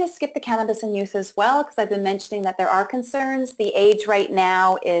 I'm going to skip the cannabis and youth as well because I've been mentioning that there are concerns. The age right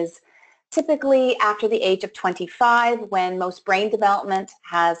now is typically after the age of 25 when most brain development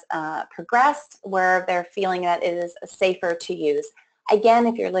has progressed, where they're feeling that it is safer to use. Again,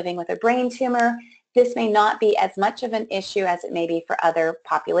 if you're living with a brain tumor, this may not be as much of an issue as it may be for other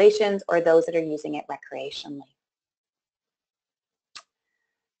populations or those that are using it recreationally.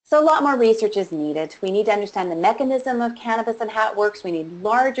 So a lot more research is needed. We need to understand the mechanism of cannabis and how it works. We need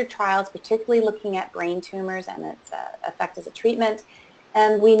larger trials, particularly looking at brain tumors and its effect as a treatment.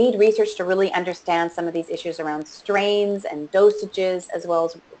 And we need research to really understand some of these issues around strains and dosages, as well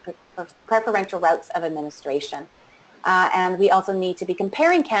as preferential routes of administration. And we also need to be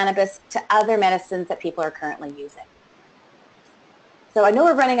comparing cannabis to other medicines that people are currently using. So I know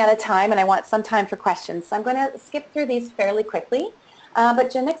we're running out of time and I want some time for questions. So I'm going to skip through these fairly quickly.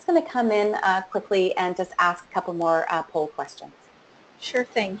 But Janek's going to come in quickly and just ask a couple more poll questions. Sure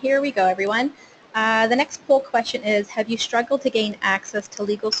thing. Here we go, everyone. The next poll question is, have you struggled to gain access to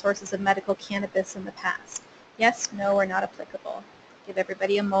legal sources of medical cannabis in the past? Yes, no, or not applicable. Give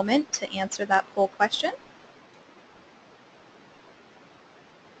everybody a moment to answer that poll question.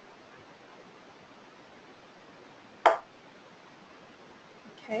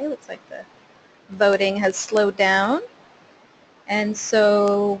 Okay, looks like the voting has slowed down. And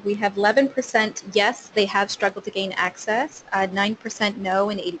so we have 11% yes, they have struggled to gain access, 9% no,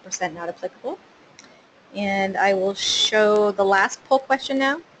 and 80% not applicable. And I will show the last poll question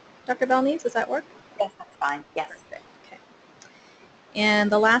now. Dr. Balneaves, does that work? Yes, that's fine. Yes. Perfect. Okay. And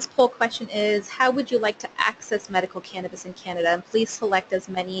the last poll question is, how would you like to access medical cannabis in Canada? And please select as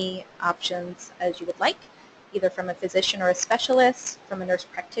many options as you would like, either from a physician or a specialist, from a nurse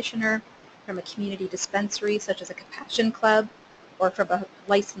practitioner, from a community dispensary such as a compassion club, or from a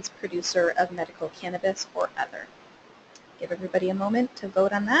licensed producer of medical cannabis or other. Give everybody a moment to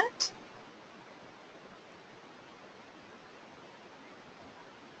vote on that.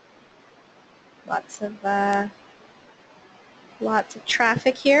 Lots of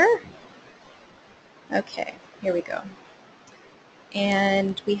traffic here. Okay, here we go.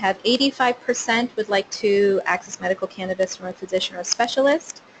 And we have 85% would like to access medical cannabis from a physician or a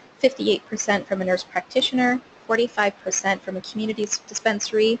specialist, 58% from a nurse practitioner, 45% from a community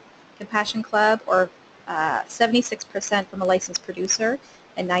dispensary, compassion club, or 76% from a licensed producer,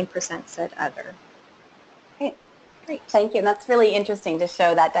 and 9% said other. Great. Thank you. And that's really interesting to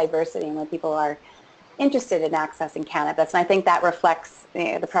show that diversity and when people are interested in accessing cannabis. And I think that reflects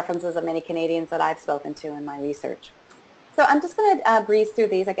the preferences of many Canadians that I've spoken to in my research. So I'm just going to breeze through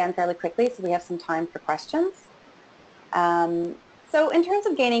these again fairly quickly so we have some time for questions. So in terms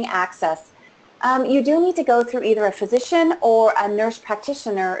of gaining access, you do need to go through either a physician or a nurse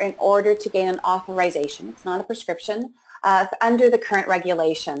practitioner in order to gain an authorization. It's not a prescription under the current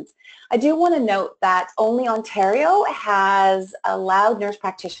regulations. I do want to note that only Ontario has allowed nurse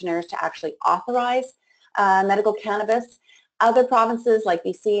practitioners to actually authorize medical cannabis. Other provinces like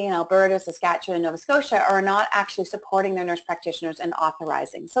BC and Alberta, Saskatchewan, and Nova Scotia are not actually supporting their nurse practitioners and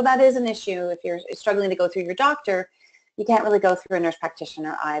authorizing. So that is an issue. If you're struggling to go through your doctor, you can't really go through a nurse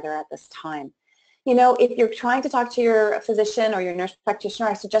practitioner either at this time. You know, if you're trying to talk to your physician or your nurse practitioner,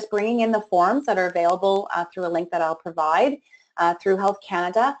 I suggest bringing in the forms that are available through a link that I'll provide through Health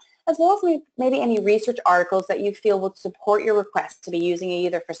Canada, as well as maybe any research articles that you feel would support your request to be using it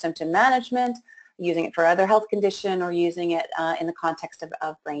either for symptom management, using it for other health condition, or using it in the context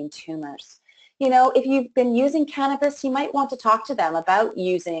of brain tumors. You know, if you've been using cannabis, you might want to talk to them about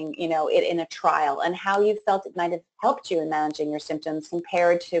using, you know, it in a trial and how you felt it might have helped you in managing your symptoms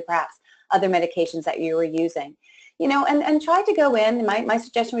compared to perhaps other medications that you were using. You know, and try to go in, my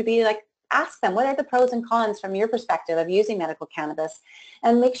suggestion would be like, ask them, what are the pros and cons from your perspective of using medical cannabis,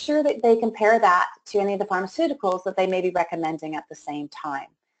 and make sure that they compare that to any of the pharmaceuticals that they may be recommending at the same time.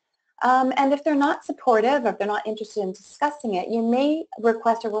 And if they're not supportive, or if they're not interested in discussing it, you may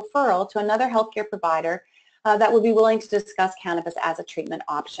request a referral to another healthcare provider that would be willing to discuss cannabis as a treatment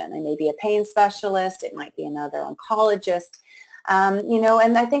option. It may be a pain specialist, it might be another oncologist, you know,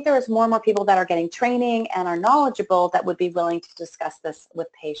 and I think there is more and more people that are getting training and are knowledgeable that would be willing to discuss this with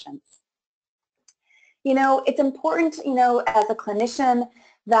patients. You know, it's important, you know, as a clinician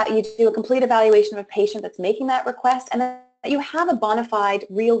that you do a complete evaluation of a patient that's making that request, and that you have a bona fide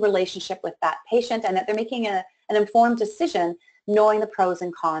real relationship with that patient, and that they're making an informed decision knowing the pros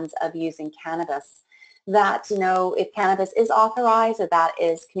and cons of using cannabis. that, you know, if cannabis is authorized, that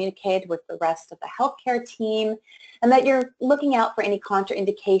is communicated with the rest of the healthcare team, and that you're looking out for any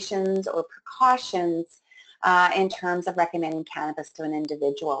contraindications or precautions in terms of recommending cannabis to an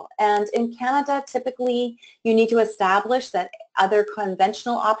individual. And in Canada, typically, you need to establish that other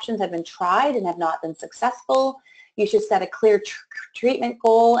conventional options have been tried and have not been successful. You should set a clear treatment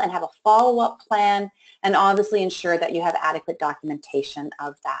goal and have a follow-up plan, and obviously ensure that you have adequate documentation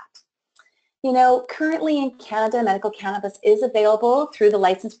of that. You know, currently in Canada, medical cannabis is available through the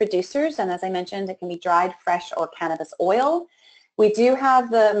licensed producers, and as I mentioned, it can be dried, fresh, or cannabis oil. We do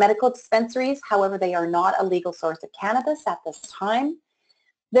have the medical dispensaries, however, they are not a legal source of cannabis at this time.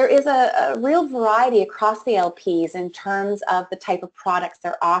 There is a real variety across the LPs in terms of the type of products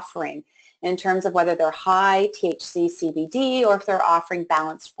they're offering, in terms of whether they're high THC CBD or if they're offering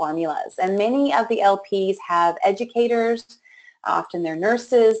balanced formulas. And many of the LPs have educators, often they're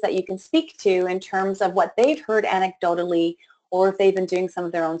nurses, that you can speak to in terms of what they've heard anecdotally, or if they've been doing some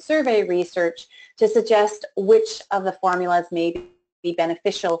of their own survey research to suggest which of the formulas may be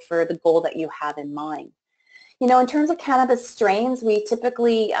beneficial for the goal that you have in mind. You know, in terms of cannabis strains, we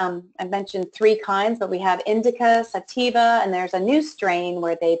typically, I mentioned 3 kinds, but we have indica, sativa, and there's a new strain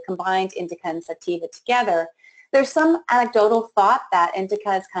where they've combined indica and sativa together. There's some anecdotal thought that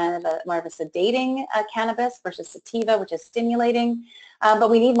indica is kind of more of a sedating cannabis versus sativa, which is stimulating, but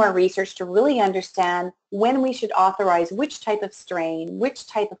we need more research to really understand when we should authorize which type of strain, which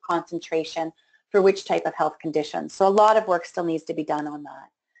type of concentration for which type of health condition. So a lot of work still needs to be done on that.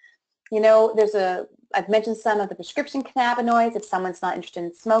 You know, I've mentioned some of the prescription cannabinoids. If someone's not interested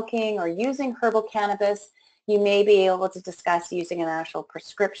in smoking or using herbal cannabis, you may be able to discuss using an actual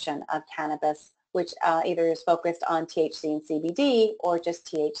prescription of cannabis, which either is focused on THC and CBD or just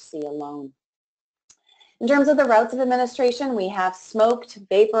THC alone. In terms of the routes of administration, we have smoked,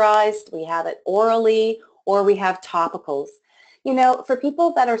 vaporized, we have it orally, or we have topicals. You know, for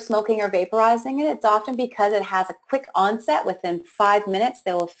people that are smoking or vaporizing it, it's often because it has a quick onset. Within 5 minutes,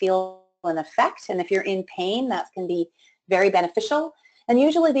 they will feel an effect, and if you're in pain, that can be very beneficial. And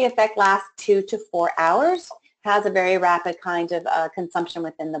usually the effect lasts 2 to 4 hours, has a very rapid kind of consumption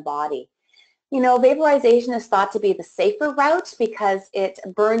within the body. You know, vaporization is thought to be the safer route because it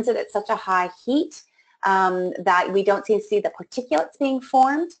burns it at such a high heat that we don't see the particulates being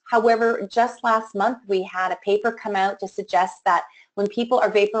formed. However, just last month we had a paper come out to suggest that when people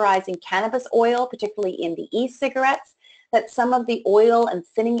are vaporizing cannabis oil, particularly in the e-cigarettes, that some of the oil and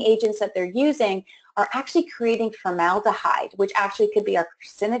thinning agents that they're using are actually creating formaldehyde, which actually could be a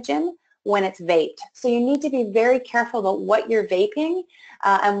carcinogen when it's vaped. So you need to be very careful about what you're vaping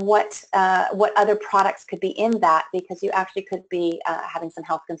and what other products could be in that, because you actually could be having some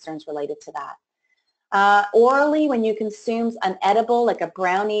health concerns related to that. Orally, when you consume an edible like a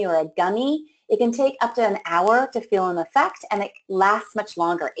brownie or a gummy, it can take up to an hour to feel an effect, and it lasts much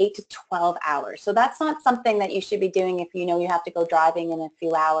longer, 8 to 12 hours. So that's not something that you should be doing if you know you have to go driving in a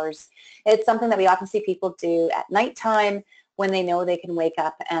few hours. It's something that we often see people do at nighttime when they know they can wake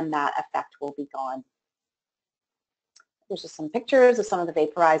up and that effect will be gone. There's just some pictures of some of the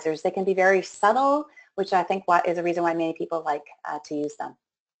vaporizers. They can be very subtle, which I think is a reason why many people like to use them.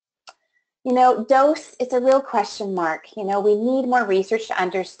 You know, dose, it's a real question mark. You know, we need more research to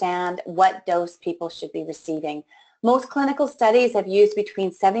understand what dose people should be receiving. Most clinical studies have used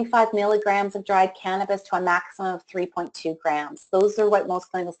between 75 milligrams of dried cannabis to a maximum of 3.2 grams. Those are what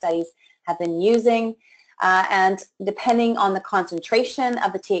most clinical studies have been using. And depending on the concentration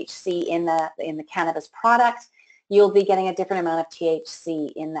of the THC in the cannabis product, you'll be getting a different amount of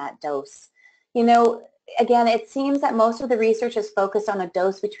THC in that dose. You know, again, it seems that most of the research is focused on a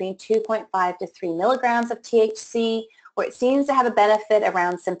dose between 2.5 to 3 milligrams of THC, where it seems to have a benefit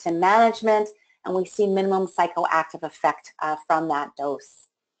around symptom management, and we see minimum psychoactive effect from that dose.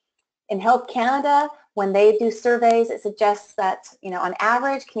 In Health Canada, when they do surveys, it suggests that, you know, on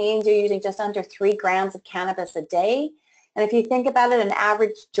average, Canadians are using just under 3 grams of cannabis a day. And if you think about it, an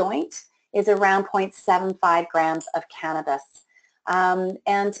average joint is around 0.75 grams of cannabis.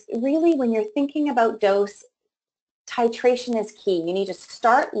 And really, when you're thinking about dose, titration is key. You need to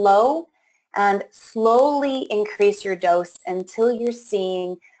start low and slowly increase your dose until you're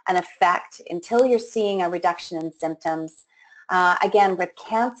seeing an effect, until you're seeing a reduction in symptoms. Again, with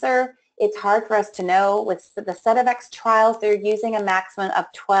cancer, it's hard for us to know. With the Setivex trials, they're using a maximum of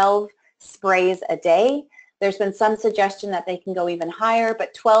 12 sprays a day. There's been some suggestion that they can go even higher,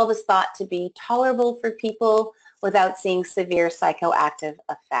 but 12 is thought to be tolerable for people without seeing severe psychoactive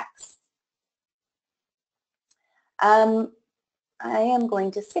effects. I am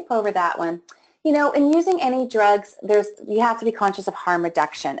going to skip over that one. You know, in using any drugs, you have to be conscious of harm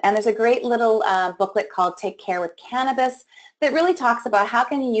reduction. And there's a great little booklet called Take Care with Cannabis that really talks about how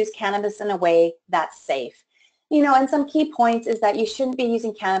can you use cannabis in a way that's safe. You know, and some key points is that you shouldn't be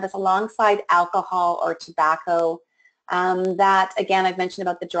using cannabis alongside alcohol or tobacco. That, again, I've mentioned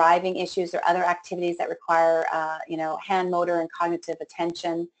about the driving issues or other activities that require, you know, hand, motor, and cognitive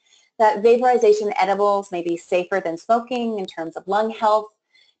attention. That vaporization edibles may be safer than smoking in terms of lung health.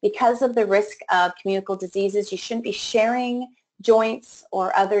 Because of the risk of communicable diseases, you shouldn't be sharing joints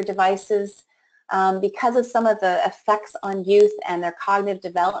or other devices. Because of some of the effects on youth and their cognitive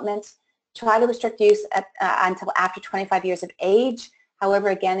development, try to restrict use until after 25 years of age. However,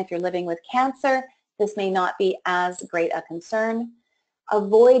 again, if you're living with cancer, this may not be as great a concern.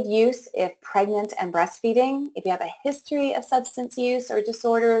 Avoid use if pregnant and breastfeeding. If you have a history of substance use or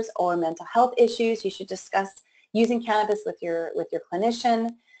disorders or mental health issues, you should discuss using cannabis with your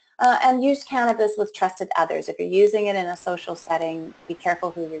clinician. And use cannabis with trusted others. If you're using it in a social setting, be careful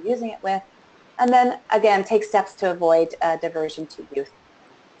who you're using it with. And then, again, take steps to avoid diversion to youth.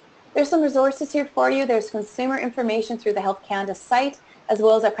 There's some resources here for you. There's consumer information through the Health Canada site, as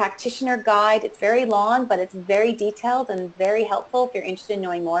well as a practitioner guide. It's very long, but it's very detailed and very helpful if you're interested in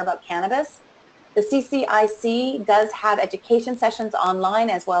knowing more about cannabis. The CCIC does have education sessions online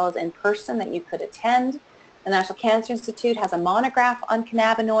as well as in person that you could attend. The National Cancer Institute has a monograph on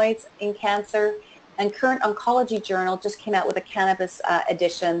cannabinoids in cancer, and Current Oncology Journal just came out with a cannabis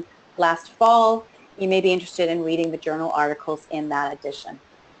edition last fall. You may be interested in reading the journal articles in that edition.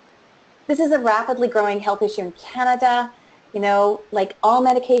 This is a rapidly growing health issue in Canada. You know, like all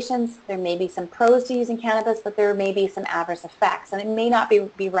medications, there may be some pros to using cannabis, but there may be some adverse effects, and it may not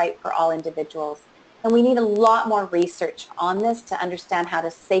be right for all individuals. And we need a lot more research on this to understand how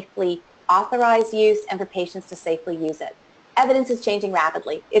to safely authorize use and for patients to safely use it. Evidence is changing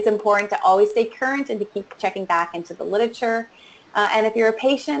rapidly. It's important to always stay current and to keep checking back into the literature. And if you're a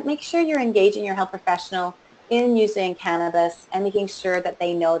patient, make sure you're engaging your health professional in using cannabis and making sure that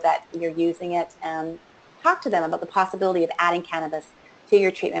they know that you're using it, and talk to them about the possibility of adding cannabis to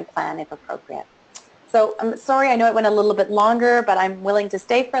your treatment plan if appropriate. So I'm sorry, I know it went a little bit longer, but I'm willing to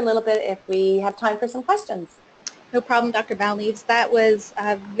stay for a little bit if we have time for some questions. No problem, Dr. Balneaves. That was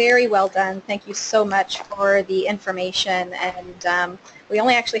very well done. Thank you so much for the information. And we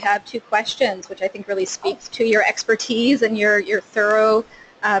only actually have 2 questions, which I think really speaks to your expertise and your thorough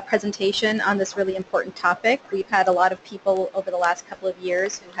presentation on this really important topic. We've had a lot of people over the last couple of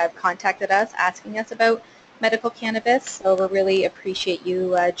years who have contacted us asking us about medical cannabis, so we really appreciate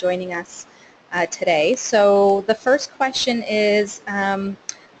you joining us today. So the first question is,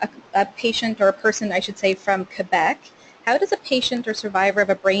 a patient, or a person I should say, from Quebec. How does a patient or survivor of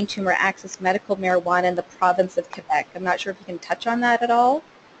a brain tumor access medical marijuana in the province of Quebec? I'm not sure if you can touch on that at all.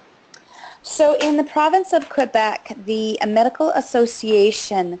 So in the province of Quebec, the Medical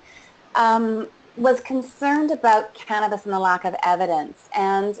Association was concerned about cannabis and the lack of evidence,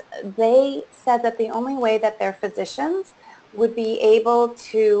 and they said that the only way that their physicians would be able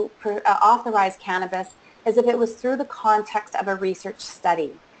to authorize cannabis is if it was through the context of a research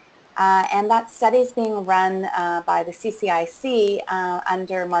study. And that study is being run by the CCIC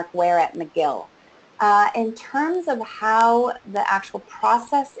under Mark Ware at McGill. In terms of how the actual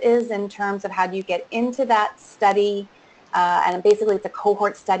process is, in terms of how do you get into that study, and basically it's a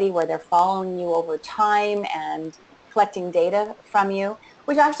cohort study where they're following you over time and collecting data from you,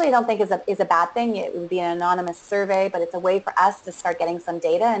 which actually I don't think is a bad thing. It would be an anonymous survey, but it's a way for us to start getting some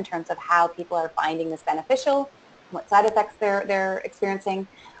data in terms of how people are finding this beneficial, what side effects they're experiencing.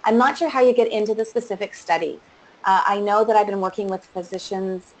 I'm not sure how you get into the specific study. I know that I've been working with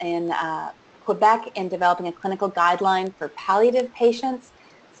physicians in Quebec in developing a clinical guideline for palliative patients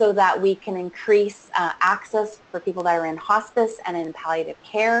so that we can increase access for people that are in hospice and in palliative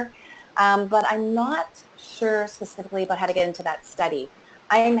care. But I'm not sure specifically about how to get into that study.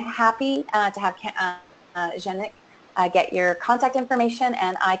 I'm happy to have Janik get your contact information,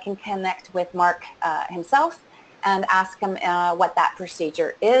 and I can connect with Mark himself and ask him what that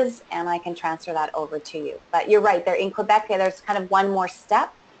procedure is, and I can transfer that over to you. But you're right, they're in Quebec. There's kind of one more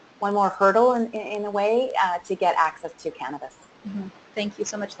step, one more hurdle in a way to get access to cannabis. Mm-hmm. Thank you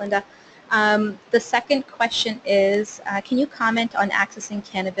so much, Lynda. The second question is, can you comment on accessing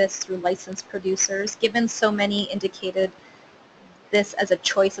cannabis through licensed producers? Given so many indicated this as a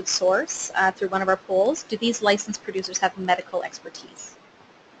choice of source through one of our polls, do these licensed producers have medical expertise?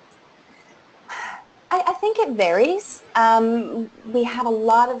 I think it varies. We have a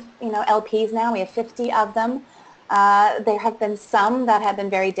lot of LPs now. We have 50 of them. There have been some that have been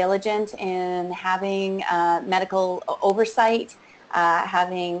very diligent in having medical oversight.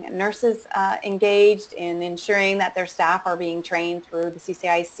 having nurses engaged in ensuring that their staff are being trained through the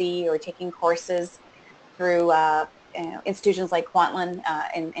CCIC or taking courses through institutions like Kwantlen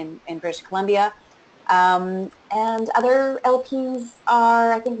in British Columbia. And other LPs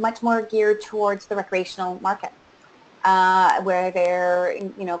are, I think, much more geared towards the recreational market, where they're,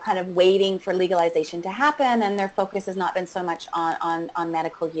 kind of waiting for legalization to happen, and their focus has not been so much on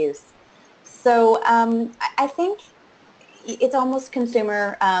medical use. So I think it's almost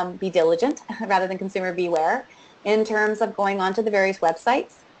consumer be diligent rather than consumer beware in terms of going onto the various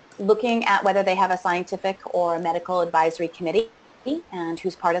websites, looking at whether they have a scientific or a medical advisory committee and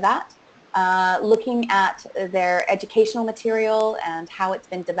who's part of that, looking at their educational material and how it's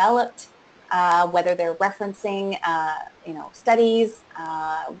been developed, whether they're referencing, studies,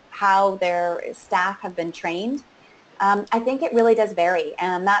 how their staff have been trained. I think it really does vary,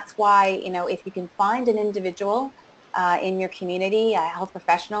 and that's why, if you can find an individual in your community, a health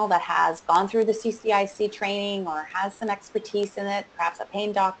professional that has gone through the CCIC training or has some expertise in it, perhaps a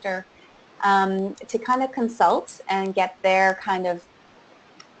pain doctor, to kind of consult and get their kind of,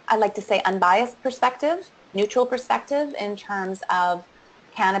 I like to say, unbiased perspective, neutral perspective in terms of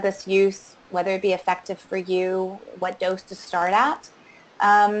cannabis use, whether it be effective for you, what dose to start at.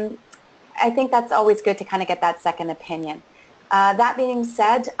 I think that's always good to kind of get that second opinion. That being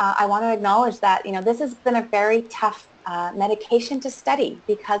said, I want to acknowledge that, this has been a very tough medication to study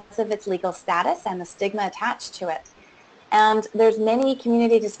because of its legal status and the stigma attached to it. And there's many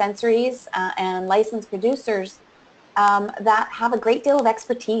community dispensaries and licensed producers that have a great deal of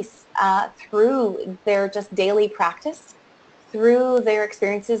expertise through their just daily practice, through their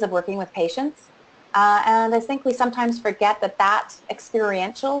experiences of working with patients. And I think we sometimes forget that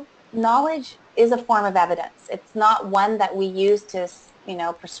experiential knowledge is a form of evidence. It's not one that we use to,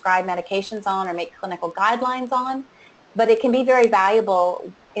 prescribe medications on or make clinical guidelines on, but it can be very valuable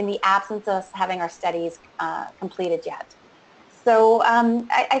in the absence of us having our studies completed yet. So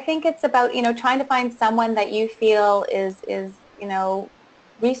I think it's about, trying to find someone that you feel is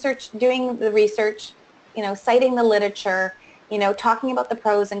doing the research, citing the literature, talking about the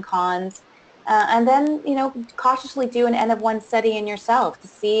pros and cons, and then, cautiously do an N-of-1 study in yourself to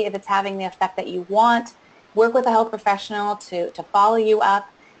see if it's having the effect that you want. Work with a health professional to follow you up.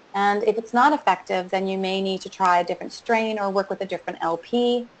 And if it's not effective, then you may need to try a different strain or work with a different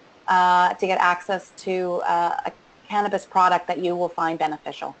LP to get access to a cannabis product that you will find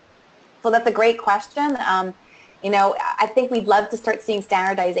beneficial. So that's a great question. I think we'd love to start seeing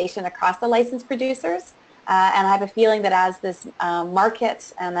standardization across the licensed producers. And I have a feeling that as this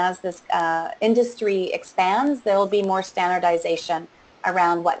market and as this industry expands, there will be more standardization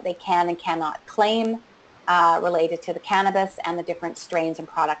around what they can and cannot claim related to the cannabis and the different strains and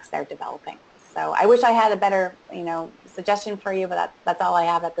products they're developing. So I wish I had a better, suggestion for you, but that's all I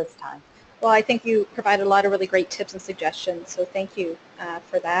have at this time. Well, I think you provided a lot of really great tips and suggestions, so thank you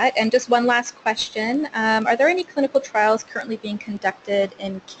for that. And just one last question. Are there any clinical trials currently being conducted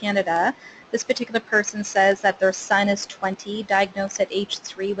in Canada? This particular person says that their son is 20, diagnosed at age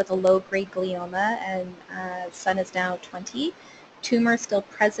 3 with a low-grade glioma, and son is now 20. Tumor still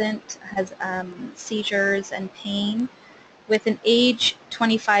present, has seizures and pain. With an age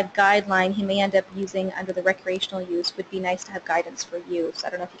 25 guideline, he may end up using under the recreational use. Would be nice to have guidance for use. I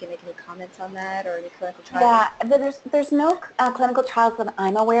don't know if you can make any comments on that or any clinical trials. Yeah, there's no clinical trials that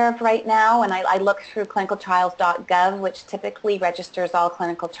I'm aware of right now, and I look through clinicaltrials.gov, which typically registers all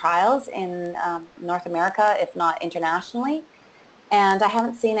clinical trials in North America, if not internationally, and I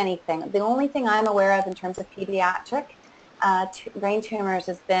haven't seen anything. The only thing I'm aware of in terms of pediatric brain tumors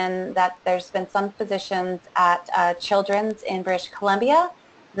has been that there's been some physicians at Children's in British Columbia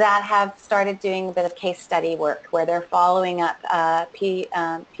that have started doing a bit of case study work where they're following up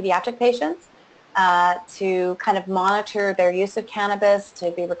pediatric patients to kind of monitor their use of cannabis,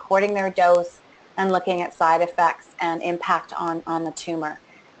 to be recording their dose and looking at side effects and impact on the tumor.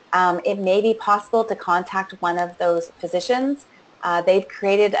 It may be possible to contact one of those physicians. They've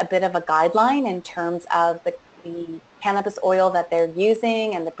created a bit of a guideline in terms of the cannabis oil that they're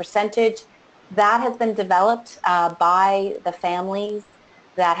using and the percentage. That has been developed by the families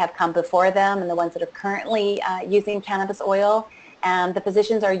that have come before them and the ones that are currently using cannabis oil, and the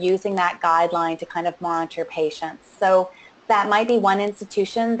physicians are using that guideline to kind of monitor patients. So that might be one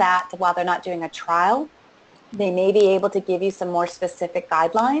institution that, while they're not doing a trial, they may be able to give you some more specific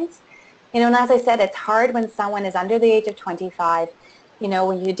guidelines. And as I said, it's hard when someone is under the age of 25.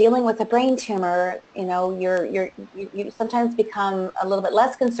 When you're dealing with a brain tumor, you sometimes become a little bit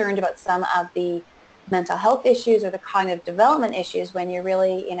less concerned about some of the mental health issues or the cognitive development issues when you're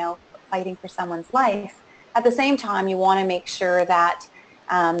really, fighting for someone's life. At the same time, you want to make sure that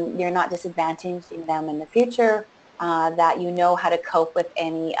you're not disadvantaging them in the future, that you know how to cope with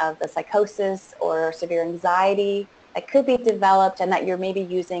any of the psychosis or severe anxiety that could be developed, and that you're maybe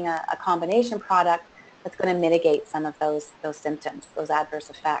using a combination product that's going to mitigate some of those symptoms, those adverse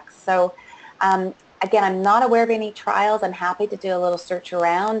effects. So again, I'm not aware of any trials. I'm happy to do a little search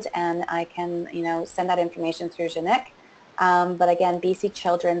around, and I can, send that information through Jeanette. But again, BC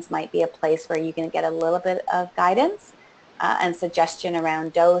Children's might be a place where you can get a little bit of guidance and suggestion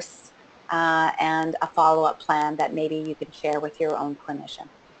around dose and a follow-up plan that maybe you can share with your own clinician.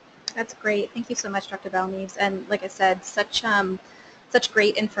 That's great. Thank you so much, Dr. Balneaves. And like I said, such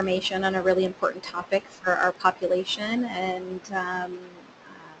great information on a really important topic for our population. And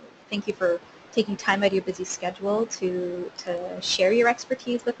thank you for taking time out of your busy schedule to share your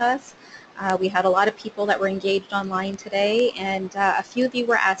expertise with us. We had a lot of people that were engaged online today, and a few of you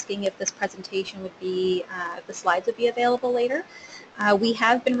were asking if this presentation would be, the slides would be available later. We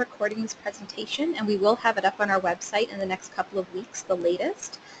have been recording this presentation, and we will have it up on our website in the next couple of weeks, the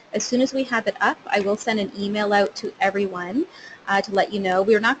latest. As soon as we have it up, I will send an email out to everyone to let you know.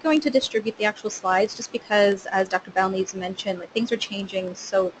 We're not going to distribute the actual slides just because, as Dr. Balneaves mentioned, like, things are changing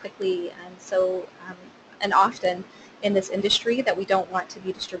so quickly and so and often in this industry that we don't want to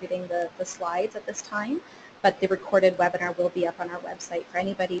be distributing the slides at this time. But the recorded webinar will be up on our website for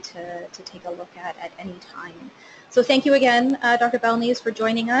anybody to take a look at any time. So thank you again, Dr. Balneaves, for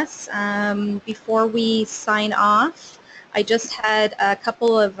joining us. Before we sign off, I just had a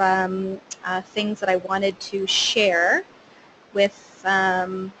couple of things that I wanted to share with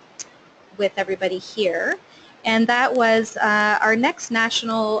everybody here. And that was our next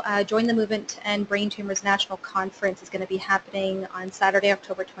national Join the Movement and Brain Tumors National Conference is going to be happening on Saturday,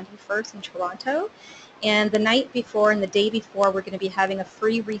 October 21st in Toronto. And the night before and the day before, we're going to be having a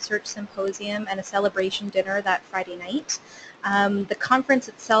free research symposium and a celebration dinner that Friday night. The conference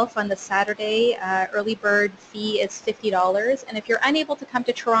itself on the Saturday, early bird fee is $50. And if you're unable to come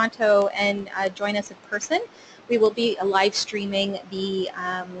to Toronto and join us in person, we will be live streaming the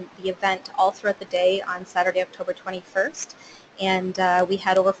event all throughout the day on Saturday, October 21st. And we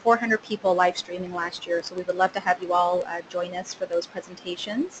had over 400 people live streaming last year, so we would love to have you all join us for those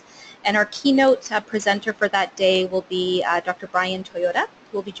presentations. And our keynote presenter for that day will be Dr. Brian Toyota,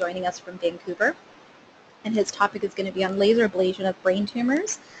 who will be joining us from Vancouver. And his topic is going to be on laser ablation of brain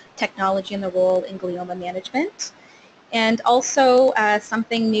tumors, technology and the role in glioma management. And also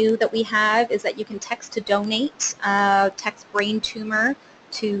something new that we have is that you can text to donate, text brain tumor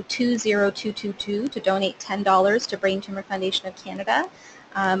to 20222 to donate $10 to Brain Tumor Foundation of Canada.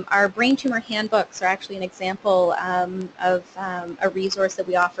 Our brain tumor handbooks are actually an example of a resource that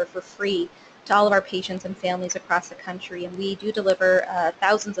we offer for free to all of our patients and families across the country, and we do deliver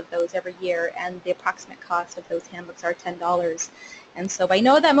thousands of those every year, and the approximate cost of those handbooks are $10. And so I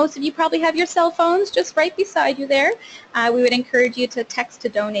know that most of you probably have your cell phones just right beside you there. We would encourage you to text to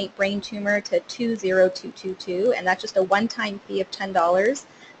donate brain tumor to 20222, and that's just a one-time fee of $10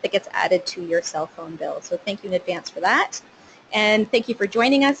 that gets added to your cell phone bill. So thank you in advance for that. And thank you for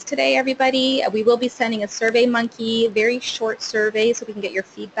joining us today, everybody. We will be sending a Survey Monkey, very short survey, so we can get your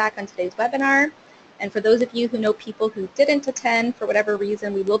feedback on today's webinar. And for those of you who know people who didn't attend for whatever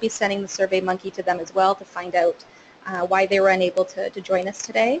reason, we will be sending the Survey Monkey to them as well to find out why they were unable to join us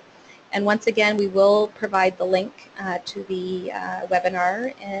today. And once again, we will provide the link to the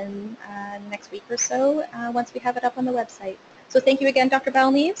webinar in the next week or so once we have it up on the website. So thank you again, Dr.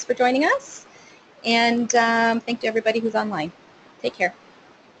 Balneaves, for joining us. And thank you to everybody who's online. Take care.